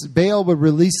 because Baal would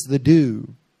release the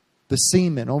dew, the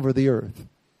semen over the earth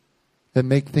and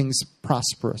make things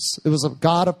prosperous. It was a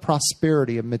god of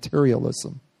prosperity, of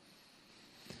materialism.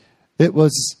 It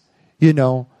was,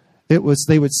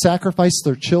 they would sacrifice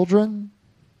their children,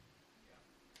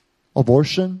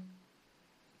 abortion.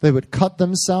 They would cut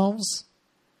themselves.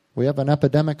 We have an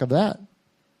epidemic of that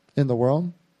in the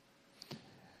world.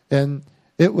 And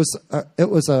it was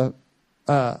a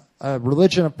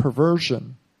religion of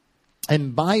perversion.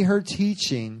 And by her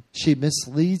teaching, she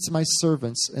misleads my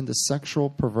servants into sexual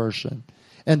perversion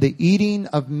and the eating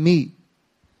of meat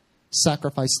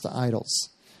sacrificed to idols.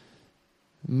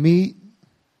 Meat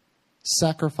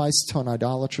sacrificed to an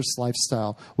idolatrous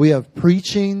lifestyle. We have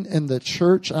preaching in the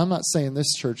church. I'm not saying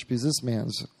this church because this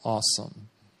man's awesome.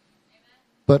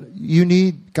 But you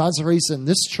need, God's raising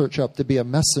this church up to be a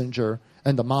messenger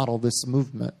and to model this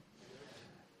movement.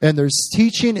 And there's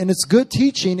teaching, and it's good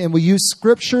teaching, and we use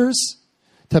scriptures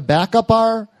to back up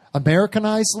our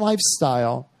Americanized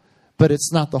lifestyle, but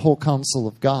it's not the whole counsel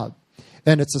of God.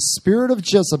 And it's a spirit of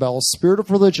Jezebel, a spirit of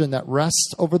religion that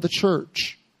rests over the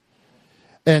church.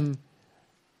 And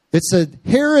it said,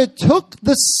 Herod took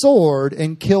the sword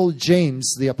and killed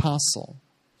James the apostle.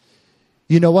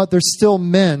 You know what? There's still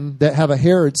men that have a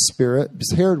Herod spirit,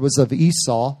 because Herod was of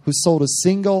Esau, who sold his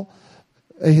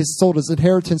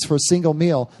inheritance for a single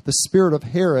meal. The spirit of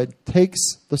Herod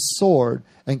takes the sword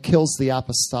and kills the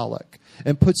apostolic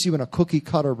and puts you in a cookie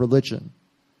cutter religion.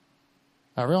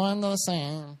 Everyone the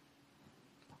same.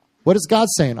 What is God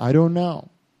saying? I don't know.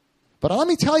 But let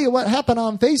me tell you what happened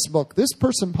on Facebook. This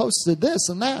person posted this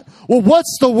and that. Well,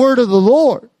 what's the word of the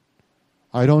Lord?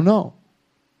 I don't know.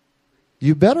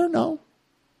 You better know.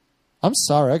 I'm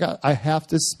sorry. I have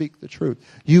to speak the truth.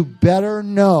 You better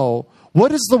know.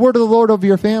 What is the word of the Lord over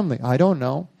your family? I don't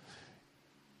know.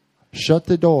 Shut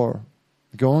the door.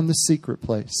 Go in the secret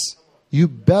place. You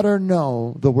better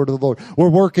know the word of the Lord. We're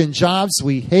working jobs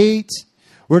we hate.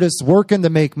 We're just working to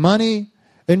make money.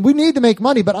 And we need to make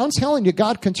money, but I'm telling you,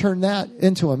 God can turn that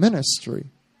into a ministry.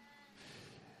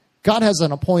 God has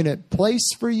an appointed place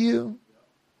for you.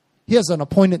 He has an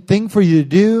appointed thing for you to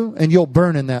do, and you'll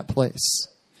burn in that place.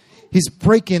 He's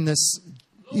breaking this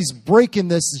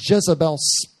Jezebel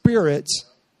spirit,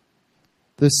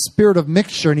 the spirit of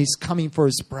mixture, and he's coming for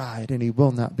his bride, and he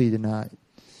will not be denied.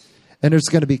 And there's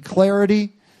going to be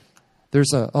clarity.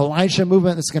 There's an Elijah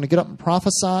movement that's going to get up and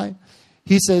prophesy.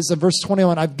 He says in verse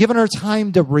 21, I've given her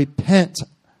time to repent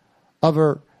of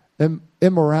her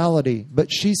immorality,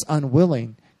 but she's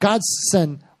unwilling. God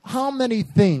sent how many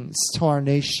things to our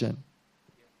nation?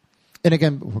 And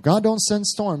again, God don't send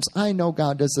storms. I know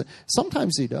God does it.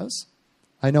 Sometimes he does.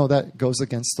 I know that goes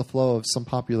against the flow of some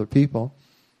popular people.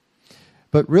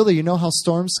 But really, you know how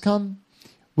storms come?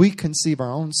 We conceive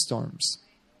our own storms.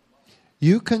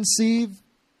 You conceive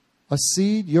a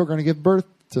seed, you're going to give birth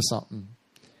to something.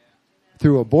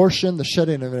 Through abortion, the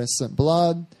shedding of innocent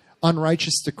blood,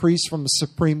 unrighteous decrees from the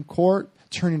Supreme Court,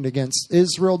 turning against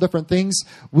Israel, different things.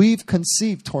 We've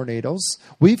conceived tornadoes.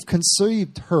 We've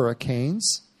conceived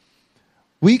hurricanes.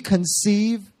 We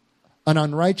conceive an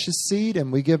unrighteous seed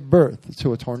and we give birth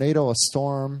to a tornado, a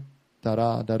storm,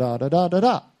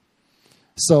 da-da-da-da-da-da-da-da.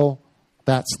 So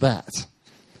that's that.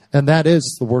 And that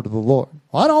is the word of the Lord.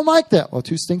 Well, I don't like that. Well,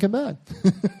 too stinking bad.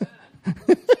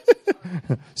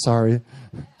 Sorry.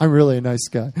 I'm really a nice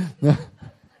guy.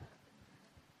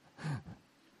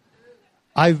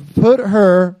 I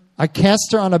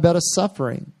cast her on a bed of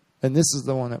suffering. And this is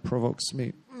the one that provokes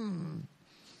me.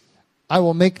 I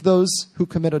will make those who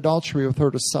commit adultery with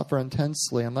her to suffer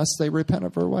intensely unless they repent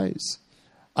of her ways.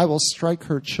 I will strike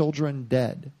her children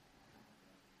dead.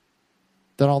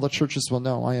 Then all the churches will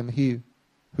know I am he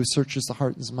who searches the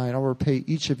heart and mind. I will repay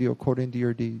each of you according to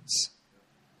your deeds.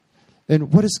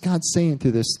 And what is God saying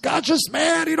through this? God's just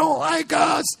mad. He don't like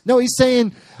us. No, he's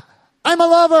saying, I'm a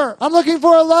lover. I'm looking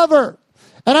for a lover.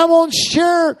 And I won't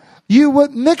share you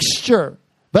with mixture.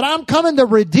 But I'm coming to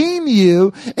redeem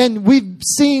you. And we've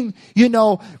seen,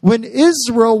 when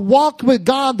Israel walked with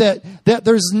God, that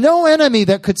there's no enemy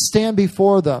that could stand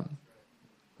before them.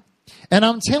 And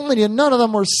I'm telling you, none of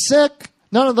them were sick.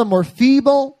 None of them were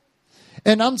feeble.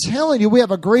 And I'm telling you, we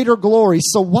have a greater glory.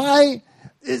 So why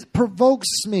it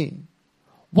provokes me?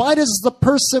 Why does the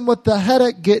person with the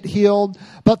headache get healed,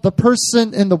 but the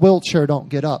person in the wheelchair don't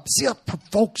get up? See, it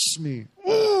provokes me.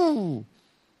 Ooh.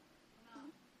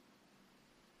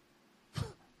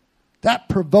 That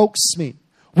provokes me.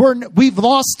 We've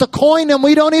lost a coin and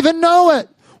we don't even know it.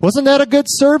 Wasn't that a good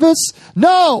service?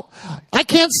 No. I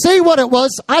can't say what it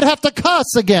was. I'd have to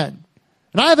cuss again.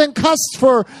 And I haven't cussed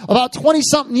for about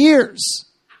 20-something years.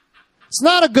 It's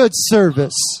not a good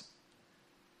service.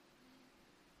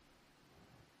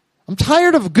 I'm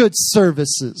tired of good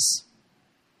services.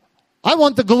 I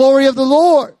want the glory of the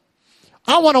Lord.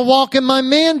 I want to walk in my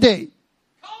mandate.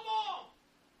 Come on.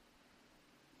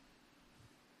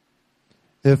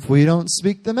 If we don't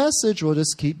speak the message, we'll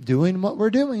just keep doing what we're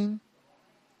doing.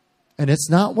 And it's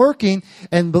not working.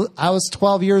 And I was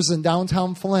 12 years in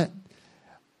downtown Flint.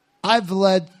 I've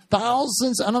led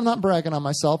thousands, and I'm not bragging on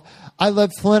myself. I led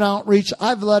Flint Outreach.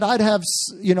 I'd have,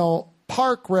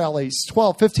 park rallies,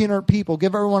 12, 1,500 people,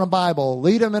 give everyone a Bible,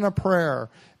 lead them in a prayer,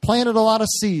 planted a lot of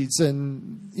seeds,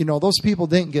 and, those people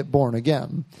didn't get born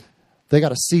again. They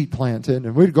got a seed planted,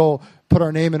 and we'd go put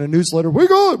our name in a newsletter.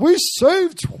 We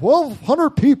saved 1,200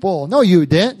 people. No, you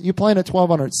didn't. You planted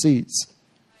 1,200 seeds.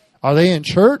 Are they in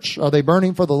church? Are they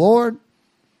burning for the Lord?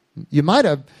 You might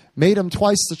have made them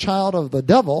twice the child of the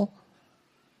devil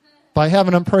by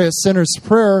having them pray a sinner's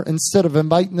prayer instead of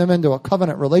inviting them into a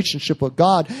covenant relationship with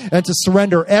God and to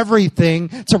surrender everything,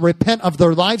 to repent of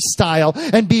their lifestyle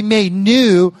and be made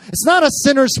new. It's not a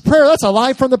sinner's prayer. That's a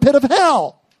lie from the pit of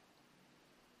hell.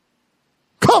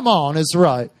 Come on is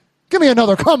right. Give me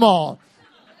another come on.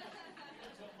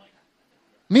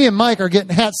 Me and Mike are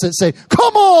getting hats that say,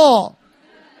 come on.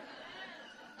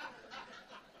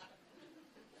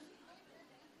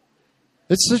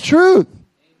 It's the truth.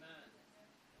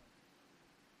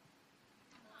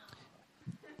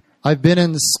 I've been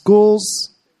in the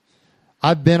schools.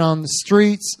 I've been on the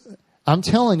streets. I'm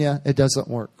telling you, it doesn't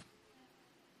work.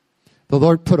 The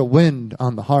Lord put a wind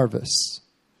on the harvest.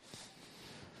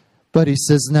 But he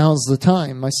says, now's the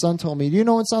time. My son told me, do you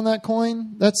know what's on that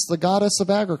coin? That's the goddess of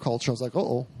agriculture. I was like,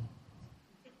 uh-oh.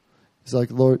 He's like,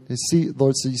 Lord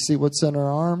said, you see what's in her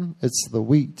arm? It's the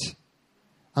wheat.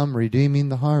 I'm redeeming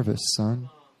the harvest, son.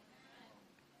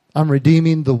 I'm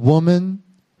redeeming the woman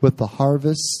with the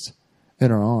harvest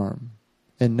in her arm.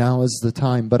 And now is the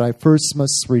time. But I first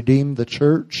must redeem the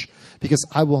church because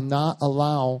I will not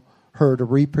allow her to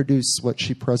reproduce what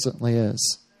she presently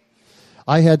is.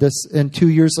 I had this 2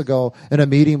 years ago in a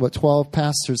meeting with 12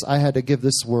 pastors. I had to give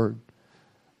this word.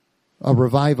 A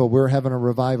revival. We're having a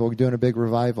revival. We're doing a big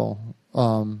revival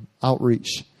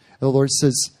outreach. And the Lord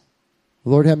says, the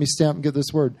Lord had me stand up and give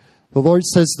this word. The Lord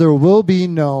says there will be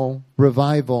no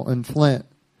revival in Flint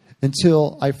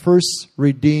until I first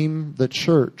redeem the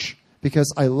church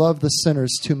because I love the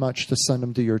sinners too much to send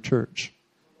them to your church.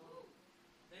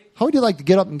 How would you like to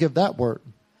get up and give that word?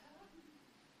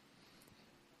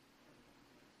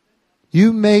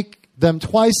 You make them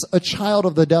twice a child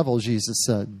of the devil, Jesus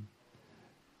said.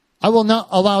 I will not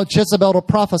allow Jezebel to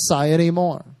prophesy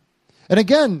anymore. And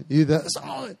again,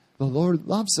 the Lord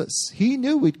loves us. He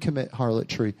knew we'd commit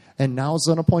harlotry. And now's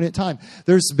an appointed time.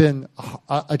 There's been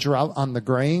a drought on the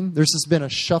grain. There's just been a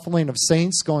shuffling of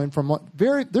saints going from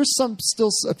there's still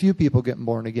a few people getting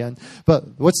born again.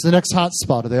 But what's the next hot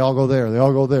spot? They all go there. They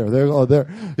all go there. They all go there.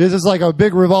 It's just like a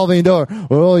big revolving door.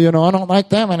 Well, I don't like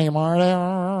them anymore.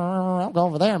 I'll go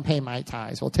over there and pay my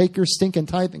tithes. Well, take your stinking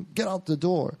tithe and get out the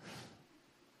door.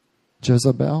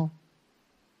 Jezebel.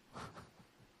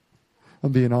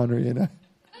 I'm being honored,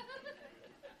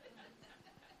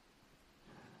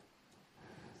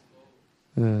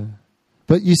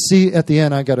 But you see, at the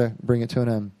end, I got to bring it to an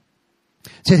end.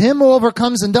 To him who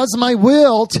overcomes and does my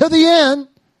will to the end,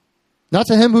 not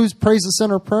to him who prays the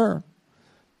sinner prayer.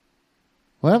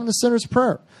 What happened to the sinner's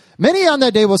prayer? Many on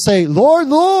that day will say, Lord,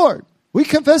 Lord, we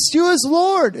confessed you as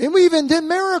Lord, and we even did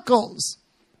miracles.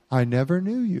 I never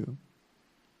knew you.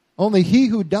 Only he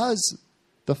who does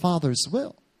the Father's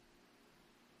will.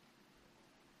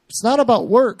 It's not about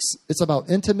works. It's about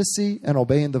intimacy and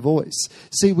obeying the voice.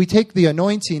 See, we take the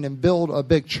anointing and build a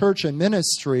big church and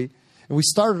ministry, and we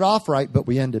started off right, but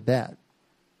we ended bad.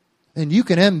 And you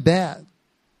can end bad.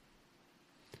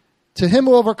 To him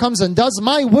who overcomes and does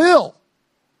my will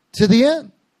to the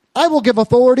end, I will give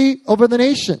authority over the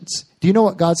nations. Do you know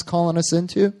what God's calling us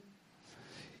into?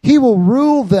 He will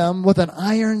rule them with an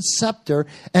iron scepter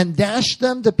and dash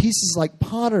them to pieces like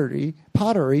pottery,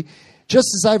 just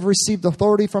as I've received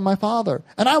authority from my Father.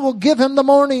 And I will give him the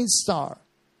morning star.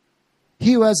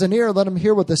 He who has an ear, let him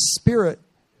hear what the Spirit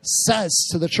says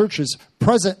to the churches,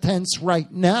 present tense right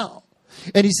now.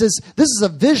 And he says, this is a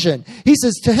vision. He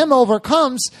says, to him who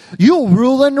overcomes, you'll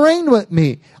rule and reign with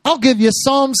me. I'll give you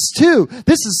Psalms 2.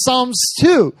 This is Psalms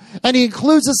 2. And he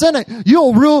includes us in it.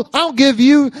 You'll rule. I'll give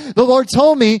you, the Lord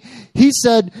told me, he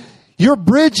said, you're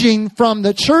bridging from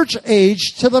the church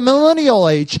age to the millennial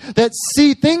age. That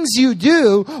see, things you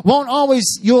do won't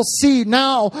always, you'll see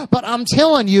now, but I'm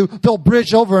telling you, they'll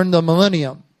bridge over in the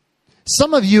millennium.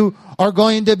 Some of you are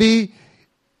going to be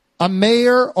a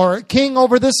mayor or a king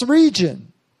over this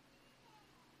region.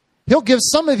 He'll give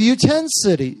some of you 10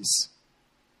 cities.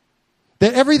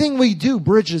 That everything we do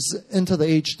bridges into the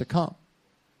age to come.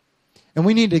 And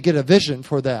we need to get a vision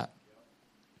for that.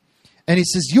 And he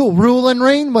says, you'll rule and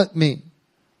reign with me.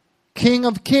 King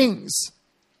of kings.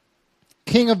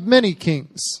 King of many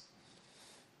kings.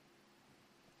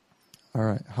 All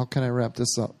right, how can I wrap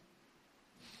this up?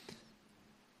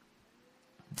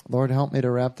 Lord, help me to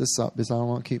wrap this up because I don't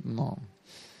want to keep them long.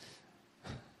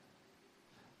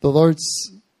 The Lord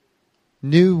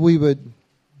knew we would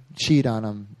cheat on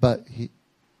him, but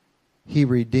he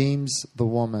redeems the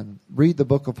woman. Read the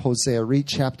book of Hosea. Read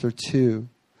chapter 2.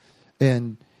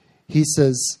 And he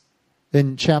says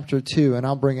in chapter 2, and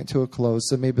I'll bring it to a close,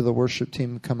 so maybe the worship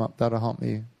team come up. That'll help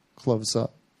me close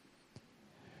up.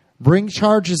 Bring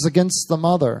charges against the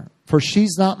mother, for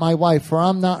she's not my wife, for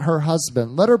I'm not her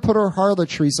husband. Let her put her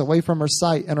harlotries away from her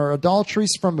sight, and her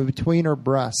adulteries from between her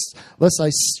breasts, lest I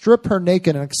strip her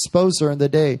naked and expose her in the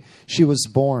day she was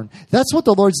born. That's what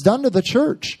the Lord's done to the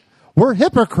church. We're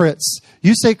hypocrites.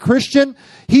 You say Christian,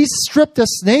 He stripped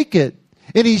us naked,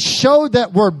 and He showed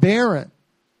that we're barren.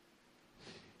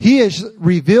 He has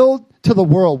revealed to the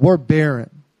world we're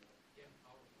barren.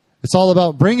 It's all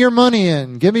about bring your money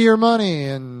in, give me your money.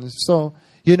 And so,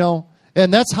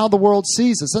 and that's how the world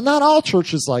sees us. And not all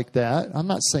churches like that. I'm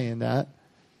not saying that.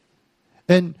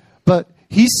 But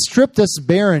He stripped us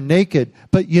barren, naked.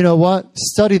 But you know what?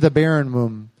 Study the barren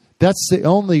womb. That's the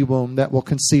only womb that will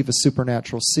conceive a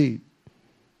supernatural seed.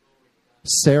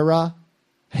 Sarah,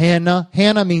 Hannah.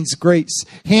 Hannah means grace.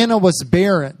 Hannah was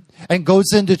barren and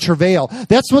goes into travail.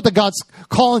 That's what the God's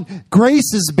calling.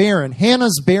 Grace is barren.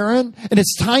 Hannah's barren. And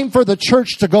it's time for the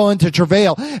church to go into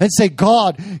travail and say,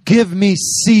 God, give me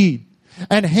seed.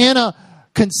 And Hannah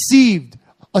conceived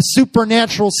a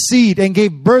supernatural seed and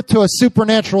gave birth to a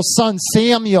supernatural son,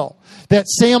 Samuel. That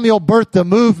Samuel birthed the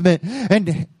movement.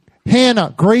 And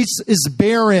Hannah, grace is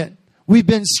barren. We've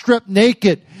been stripped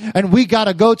naked. And we got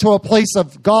to go to a place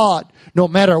of God. No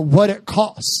matter what it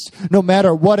costs, no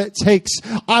matter what it takes.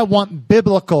 I want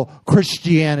biblical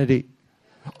Christianity.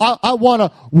 I want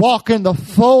to walk in the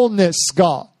fullness,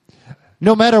 God.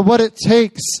 No matter what it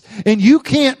takes. And you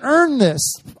can't earn this.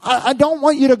 I don't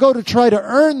want you to go to try to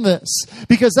earn this,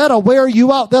 because that'll wear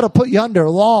you out. That'll put you under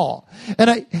law.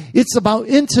 And it's about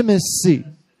intimacy.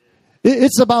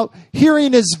 It's about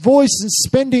hearing His voice and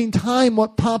spending time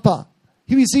with Papa.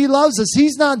 He loves us.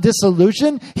 He's not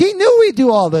disillusioned. He knew we'd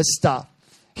do all this stuff.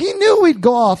 He knew we'd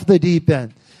go off the deep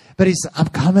end. But He said, I'm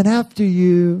coming after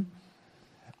you.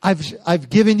 I've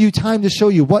given you time to show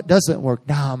you what doesn't work.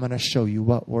 Now I'm going to show you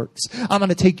what works. I'm going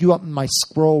to take you up in my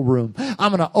scroll room.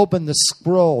 I'm going to open the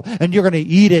scroll, and you're going to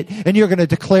eat it, and you're going to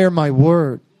declare my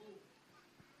word.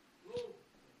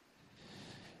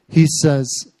 He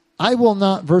says, I will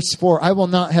not, verse 4, I will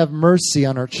not have mercy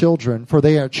on our children, for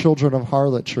they are children of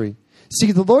harlotry.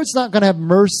 See, the Lord's not going to have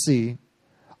mercy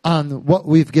on what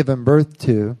we've given birth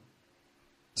to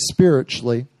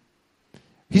spiritually.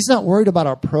 He's not worried about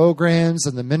our programs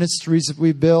and the ministries that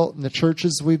we built and the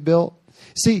churches we built.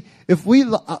 See, if we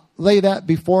lay that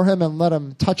before Him and let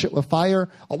Him touch it with fire,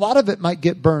 a lot of it might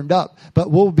get burned up,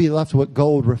 but we'll be left with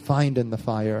gold refined in the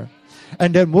fire.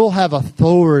 And then we'll have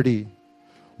authority.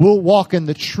 We'll walk in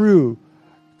the true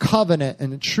covenant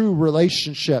and a true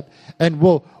relationship, and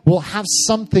we'll have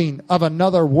something of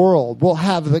another world. We'll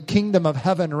have the kingdom of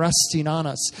heaven resting on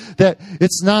us. That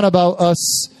it's not about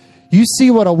us. You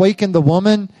see what awakened the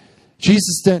woman?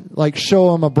 Jesus didn't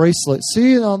show him a bracelet.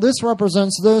 See, this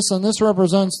represents this, and this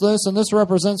represents this, and this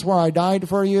represents where I died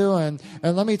for you, and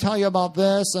let me tell you about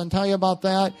this and tell you about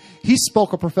that. He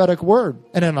spoke a prophetic word,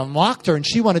 and it unlocked her, and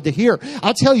she wanted to hear.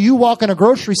 I'll tell you, walk in a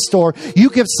grocery store, you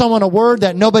give someone a word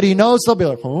that nobody knows, they'll be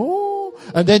like, oh,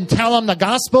 and then tell them the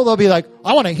gospel, they'll be like,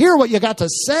 I want to hear what you got to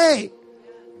say.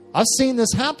 I've seen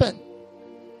this happen.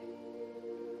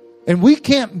 And we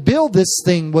can't build this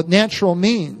thing with natural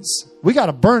means. We got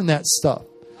to burn that stuff.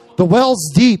 The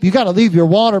well's deep. You got to leave your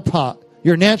water pot,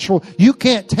 your natural. You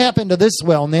can't tap into this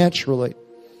well naturally.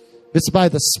 It's by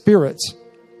the Spirit.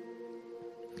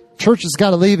 Church has got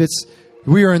to leave its.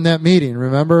 We were in that meeting,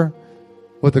 remember?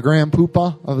 With the Grand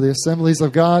Poopah of the Assemblies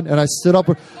of God. And I stood up.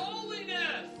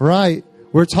 Right.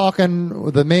 We're talking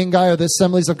with the main guy of the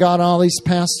Assemblies of God and all these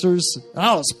pastors. And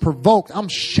I was provoked. I'm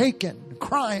shaking,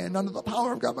 crying under the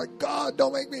power of God. My God,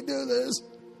 don't make me do this.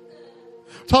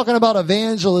 Talking about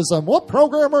evangelism. What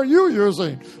program are you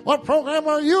using? What program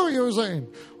are you using?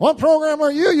 What program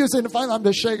are you using? Finally, I'm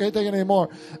just shaking. I can't take it anymore.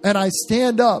 And I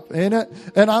stand up in it,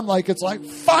 and I'm like, it's like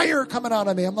fire coming out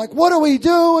of me. I'm like, what are we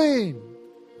doing?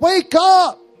 Wake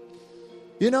up.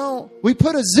 We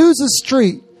put Azusa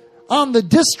Street on the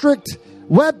district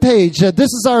webpage that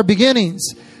this is our beginnings.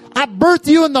 I birthed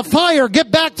you in the fire.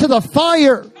 Get back to the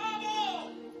fire.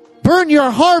 Burn your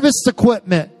harvest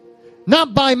equipment.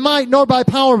 Not by might nor by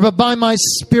power, but by my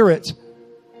Spirit.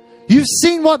 You've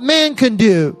seen what man can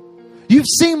do. You've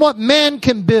seen what man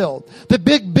can build. The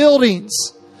big buildings.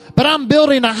 But I'm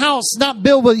building a house not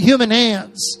built with human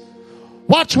hands.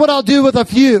 Watch what I'll do with a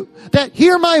few that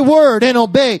hear my word and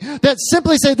obey, that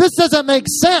simply say, this doesn't make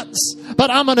sense,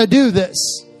 but I'm going to do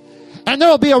this. And there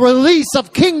will be a release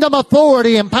of kingdom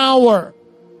authority and power.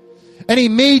 And He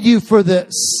made you for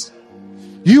this.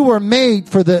 You were made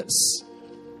for this.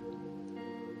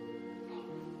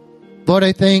 Lord,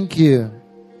 I thank you.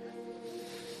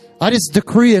 I just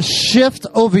decree a shift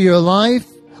over your life.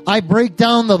 I break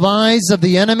down the lies of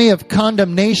the enemy of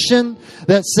condemnation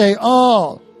that say,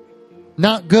 oh,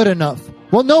 not good enough.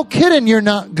 Well, no kidding, you're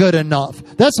not good enough.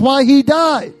 That's why He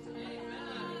died.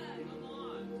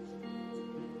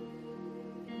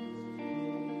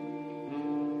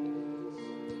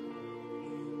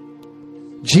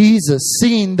 Jesus,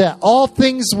 seeing that all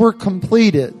things were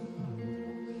completed.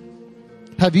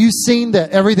 Have you seen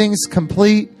that everything's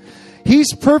complete?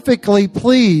 He's perfectly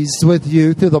pleased with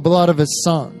you through the blood of His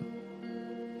Son.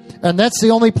 And that's the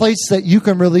only place that you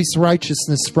can release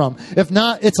righteousness from. If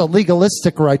not, it's a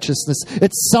legalistic righteousness.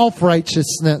 It's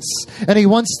self-righteousness. And He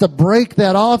wants to break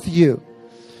that off you.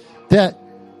 That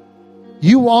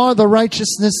you are the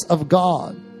righteousness of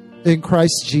God in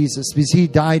Christ Jesus, because He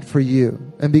died for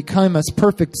you and became a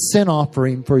perfect sin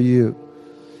offering for you.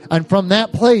 And from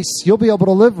that place, you'll be able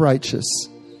to live righteous.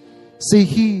 See,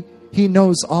 He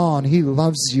knows all, and He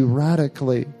loves you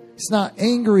radically. He's not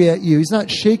angry at you. He's not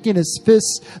shaking His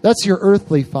fists. That's your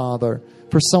earthly father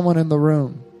for someone in the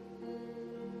room.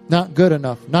 Not good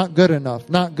enough, not good enough,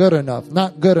 not good enough,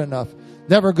 not good enough.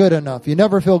 Never good enough. You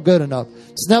never feel good enough.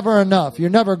 It's never enough. You're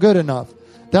never good enough.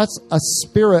 That's a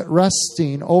spirit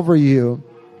resting over you,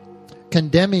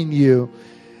 condemning you.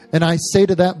 And I say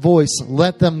to that voice,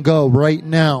 let them go right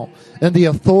now. And the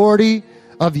authority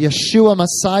of Yeshua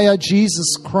Messiah,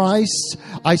 Jesus Christ,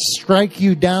 I strike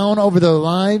you down over their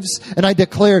lives, and I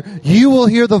declare, you will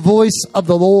hear the voice of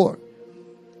the Lord.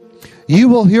 You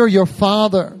will hear your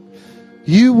Father.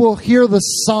 You will hear the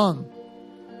Son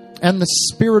and the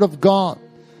Spirit of God.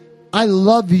 I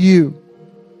love you.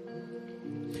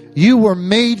 You were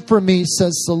made for me,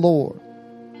 says the Lord.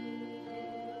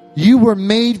 You were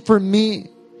made for me.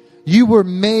 You were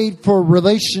made for a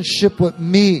relationship with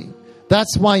me.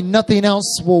 That's why nothing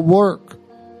else will work.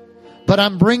 But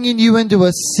I'm bringing you into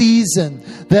a season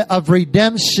of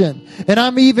redemption. And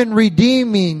I'm even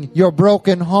redeeming your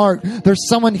broken heart. There's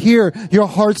someone here, your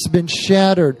heart's been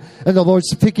shattered. And the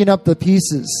Lord's picking up the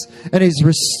pieces. And He's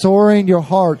restoring your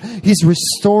heart. He's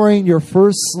restoring your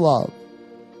first love.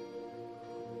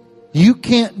 You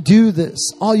can't do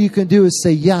this. All you can do is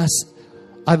say, yes,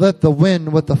 I let the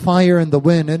wind with the fire and the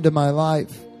wind into my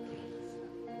life.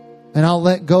 And I'll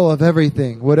let go of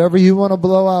everything. Whatever you want to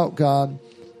blow out, God,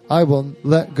 I will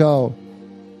let go.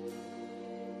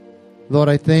 Lord,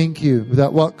 I thank you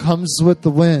that what comes with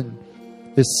the wind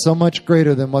is so much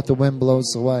greater than what the wind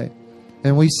blows away.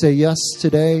 And we say yes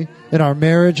today in our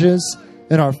marriages,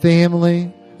 in our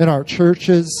family, in our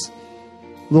churches.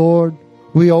 Lord,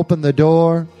 we open the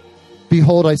door.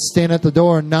 Behold, I stand at the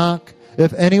door and knock.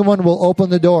 If anyone will open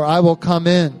the door, I will come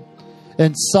in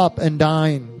and sup and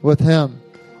dine with him.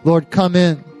 Lord, come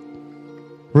in.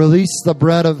 Release the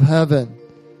bread of heaven.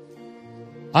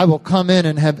 I will come in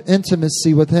and have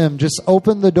intimacy with Him. Just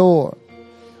open the door.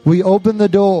 We open the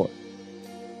door.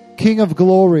 King of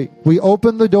glory, we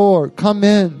open the door. Come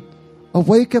in.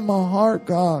 Awaken my heart,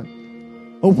 God.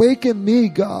 Awaken me,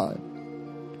 God.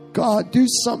 God, do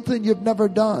something you've never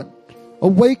done.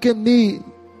 Awaken me.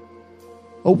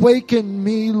 Awaken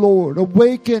me, Lord.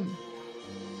 Awaken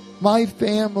my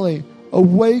family.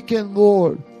 Awaken,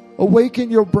 Lord. Awaken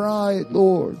your bride,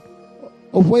 Lord.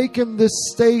 Awaken this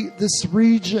state, this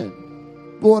region.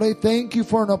 Lord, I thank you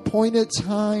for an appointed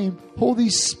time. Holy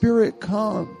Spirit,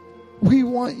 come. We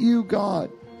want you,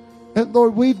 God. And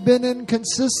Lord, we've been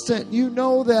inconsistent. You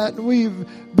know that. We've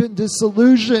been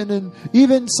disillusioned. And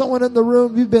even someone in the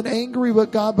room, you've been angry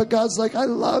with God. But God's like, I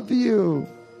love you.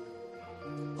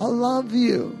 I love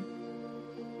you.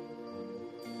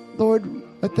 Lord,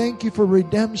 I thank you for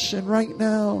redemption right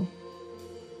now.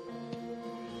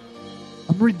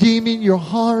 I'm redeeming your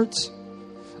heart.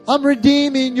 I'm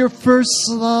redeeming your first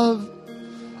love.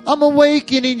 I'm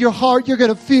awakening your heart. You're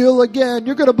going to feel again.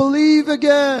 You're going to believe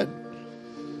again.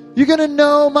 You're going to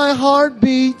know my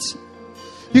heartbeat.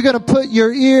 You're going to put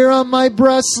your ear on my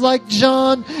breast like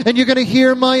John, and you're going to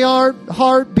hear my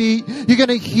heartbeat. You're going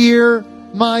to hear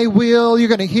my will. You're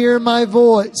going to hear my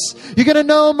voice. You're going to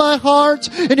know my heart,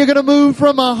 and you're going to move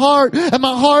from my heart, and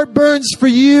my heart burns for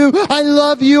you. I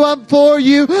love you. I'm for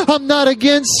you. I'm not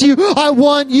against you. I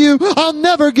want you. I'll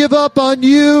never give up on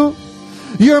you.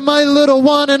 You're my little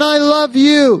one, and I love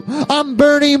you. I'm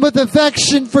burning with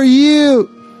affection for you.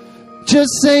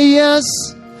 Just say yes.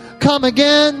 Come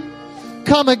again.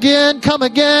 Come again, come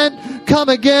again, come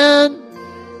again.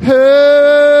 Hey,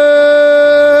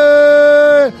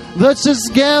 let's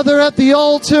just gather at the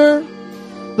altar.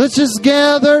 Let's just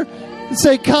gather and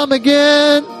say, come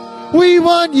again. We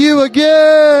want you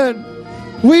again.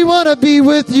 We want to be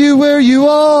with you where you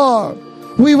are.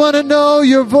 We want to know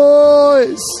your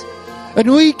voice.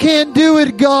 And we can't do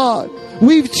it, God.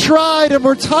 We've tried and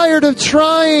we're tired of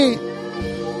trying.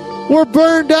 We're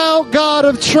burned out, God,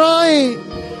 of trying.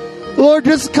 Lord,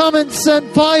 just come and send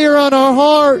fire on our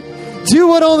heart. Do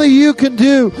what only you can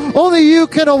do. Only you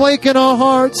can awaken our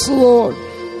hearts, Lord.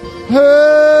 Hey!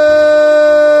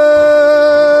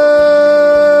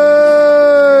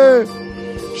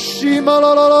 Shima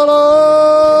la la la la.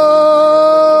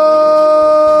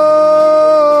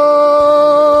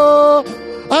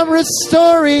 I'm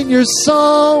restoring your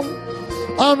song.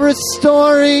 I'm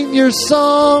restoring your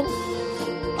song.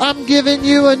 I'm giving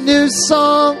you a new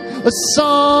song. A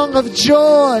song of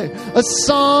joy, a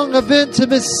song of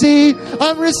intimacy.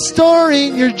 I'm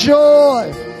restoring your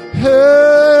joy. Hey,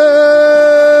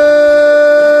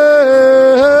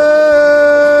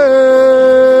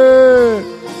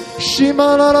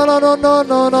 Shima no no no no no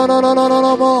no no no no no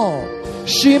no no.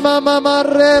 Shima mama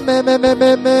re me me me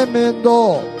me me me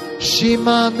do.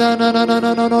 Shima na na na na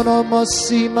na na na na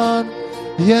masiman.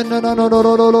 Yeah, no, no, no, no,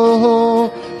 no, no,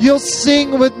 no. You'll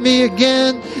sing with me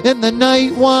again in the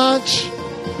night watch.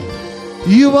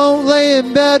 You won't lay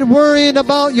in bed worrying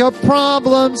about your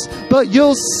problems, but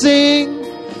you'll sing.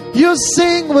 You'll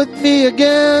sing with me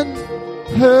again.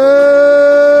 Hey,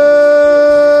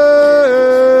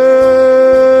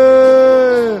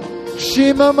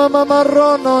 Shima mama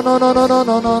maro no no no no no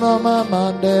no no no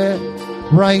mama.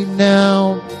 Right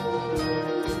now.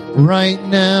 Right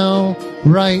now.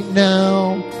 Right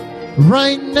now,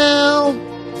 right now,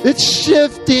 it's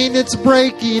shifting, it's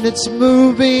breaking, it's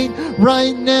moving.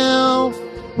 Right now,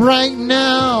 right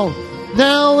now,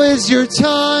 now is your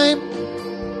time.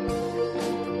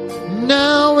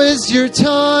 Now is your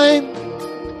time.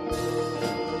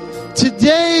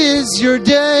 Today is your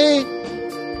day.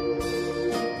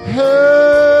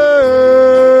 Hey.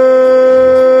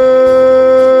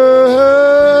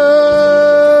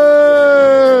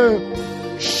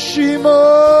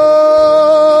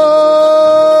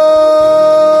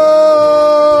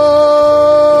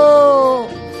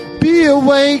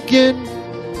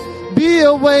 Be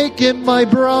awakened, my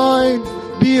bride.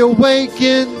 Be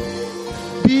awakened.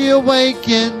 Be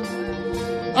awakened.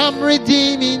 I'm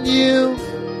redeeming you.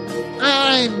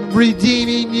 I'm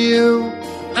redeeming you.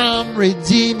 I'm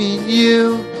redeeming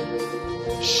you.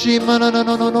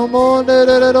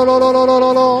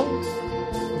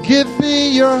 Give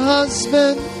me your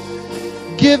husband.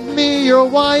 Give me your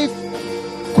wife.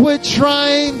 Quit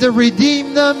trying to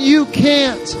redeem them. You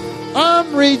can't.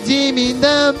 I'm redeeming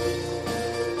them.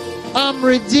 I'm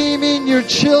redeeming your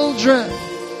children.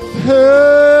 Hey.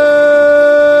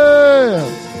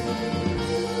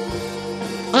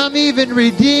 I'm even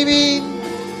redeeming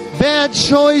bad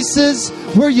choices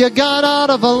where you got out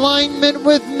of alignment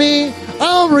with me.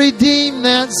 I'll redeem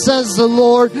that, says the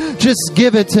Lord. Just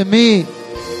give it to me.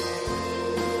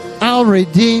 I'll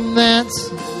redeem that.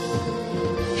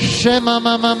 Shema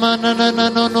mama na na na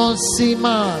no no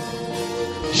sima.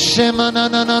 Shema na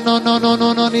na na no no no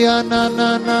no no na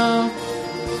na na.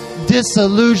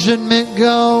 Disillusionment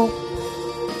go.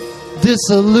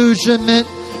 Disillusionment.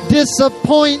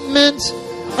 Disappointment.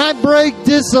 I break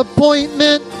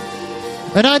disappointment.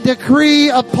 And I decree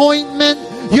appointment.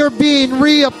 You're being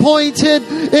reappointed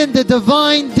into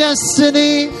divine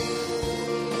destiny.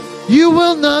 You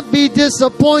will not be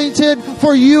disappointed,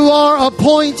 for you are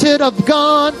appointed of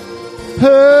God. Hey!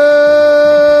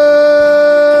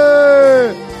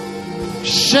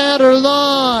 Shatter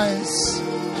lies.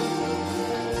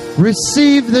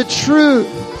 Receive the truth.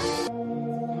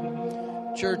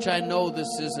 Church, I know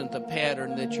this isn't the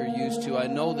pattern that you're used to. I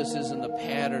know this isn't the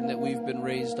pattern that we've been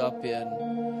raised up in.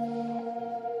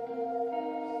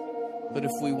 But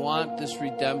if we want this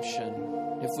redemption,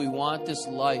 if we want this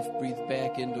life breathed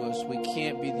back into us, we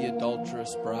can't be the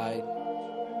adulterous bride.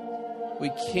 We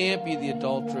can't be the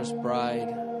adulterous bride.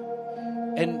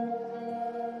 And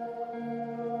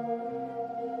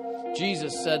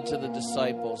Jesus said to the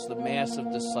disciples, the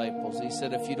massive disciples, he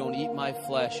said, if you don't eat my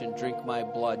flesh and drink my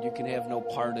blood, you can have no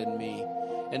part in me.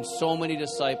 And so many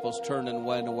disciples turned and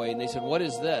went away. And they said, what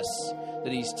is this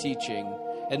that he's teaching?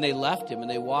 And they left him and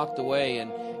they walked away.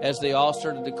 And as they all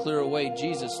started to clear away,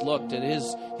 Jesus looked at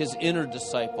his inner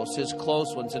disciples, his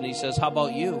close ones, and he says, how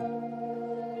about you?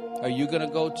 Are you going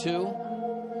to go too?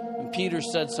 And Peter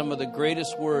said some of the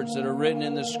greatest words that are written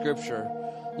in the scripture.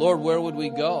 Lord, where would we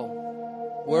go?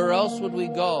 Where else would we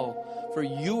go? For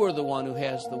you are the one who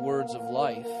has the words of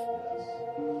life.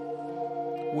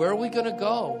 Where are we going to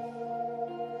go?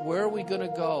 Where are we going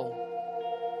to go?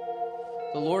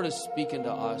 The Lord is speaking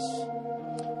to us.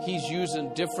 He's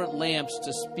using different lamps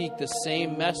to speak the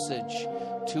same message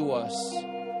to us.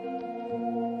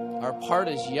 Our part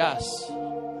is yes.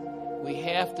 We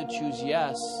have to choose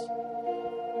yes.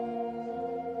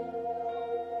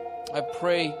 I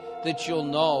pray that you'll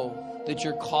know that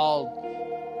you're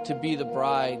called to be the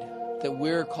bride, that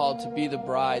we're called to be the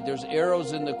bride. There's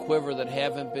arrows in the quiver that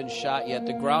haven't been shot yet.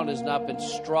 The ground has not been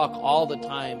struck all the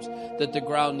times that the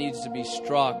ground needs to be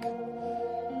struck.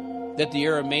 That the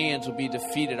Arameans will be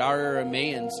defeated. Our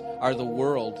Arameans are the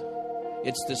world.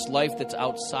 It's this life that's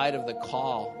outside of the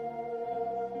call.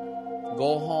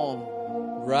 Go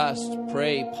home, rest,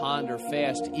 pray, ponder,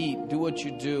 fast, eat, do what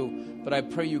you do. But I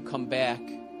pray you come back.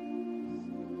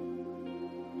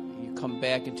 You come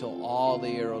back until all the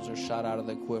arrows are shot out of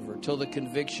the quiver. Till the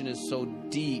conviction is so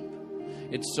deep.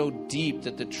 It's so deep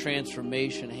that the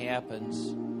transformation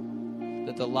happens.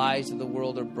 That the lies of the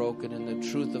world are broken and the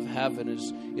truth of heaven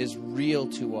is real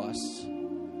to us.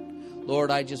 Lord,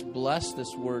 I just bless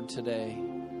this word today.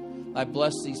 I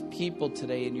bless these people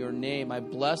today in your name. I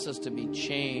bless us to be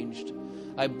changed.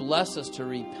 I bless us to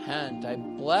repent. I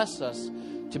bless us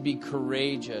to be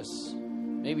courageous.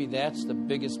 Maybe that's the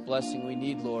biggest blessing we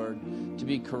need, Lord, to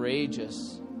be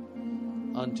courageous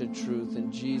unto truth.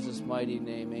 In Jesus' mighty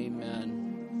name,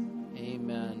 amen.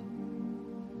 Amen.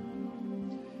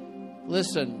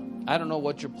 Listen, I don't know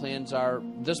what your plans are.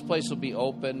 This place will be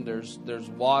open. There's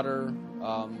water.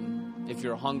 If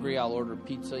you're hungry, I'll order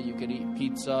pizza. You can eat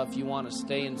pizza. If you want to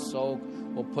stay and soak,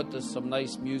 we'll put some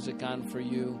nice music on for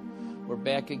you. We're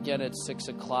back again at 6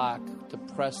 o'clock to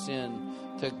press in,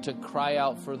 to cry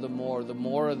out for the more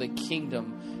of the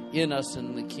kingdom in us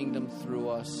and the kingdom through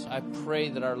us. I pray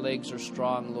that our legs are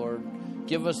strong, Lord.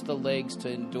 Give us the legs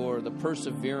to endure, the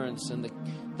perseverance and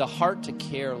the heart to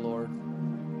care, Lord.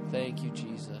 Thank you,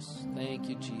 Jesus. Thank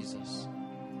you, Jesus.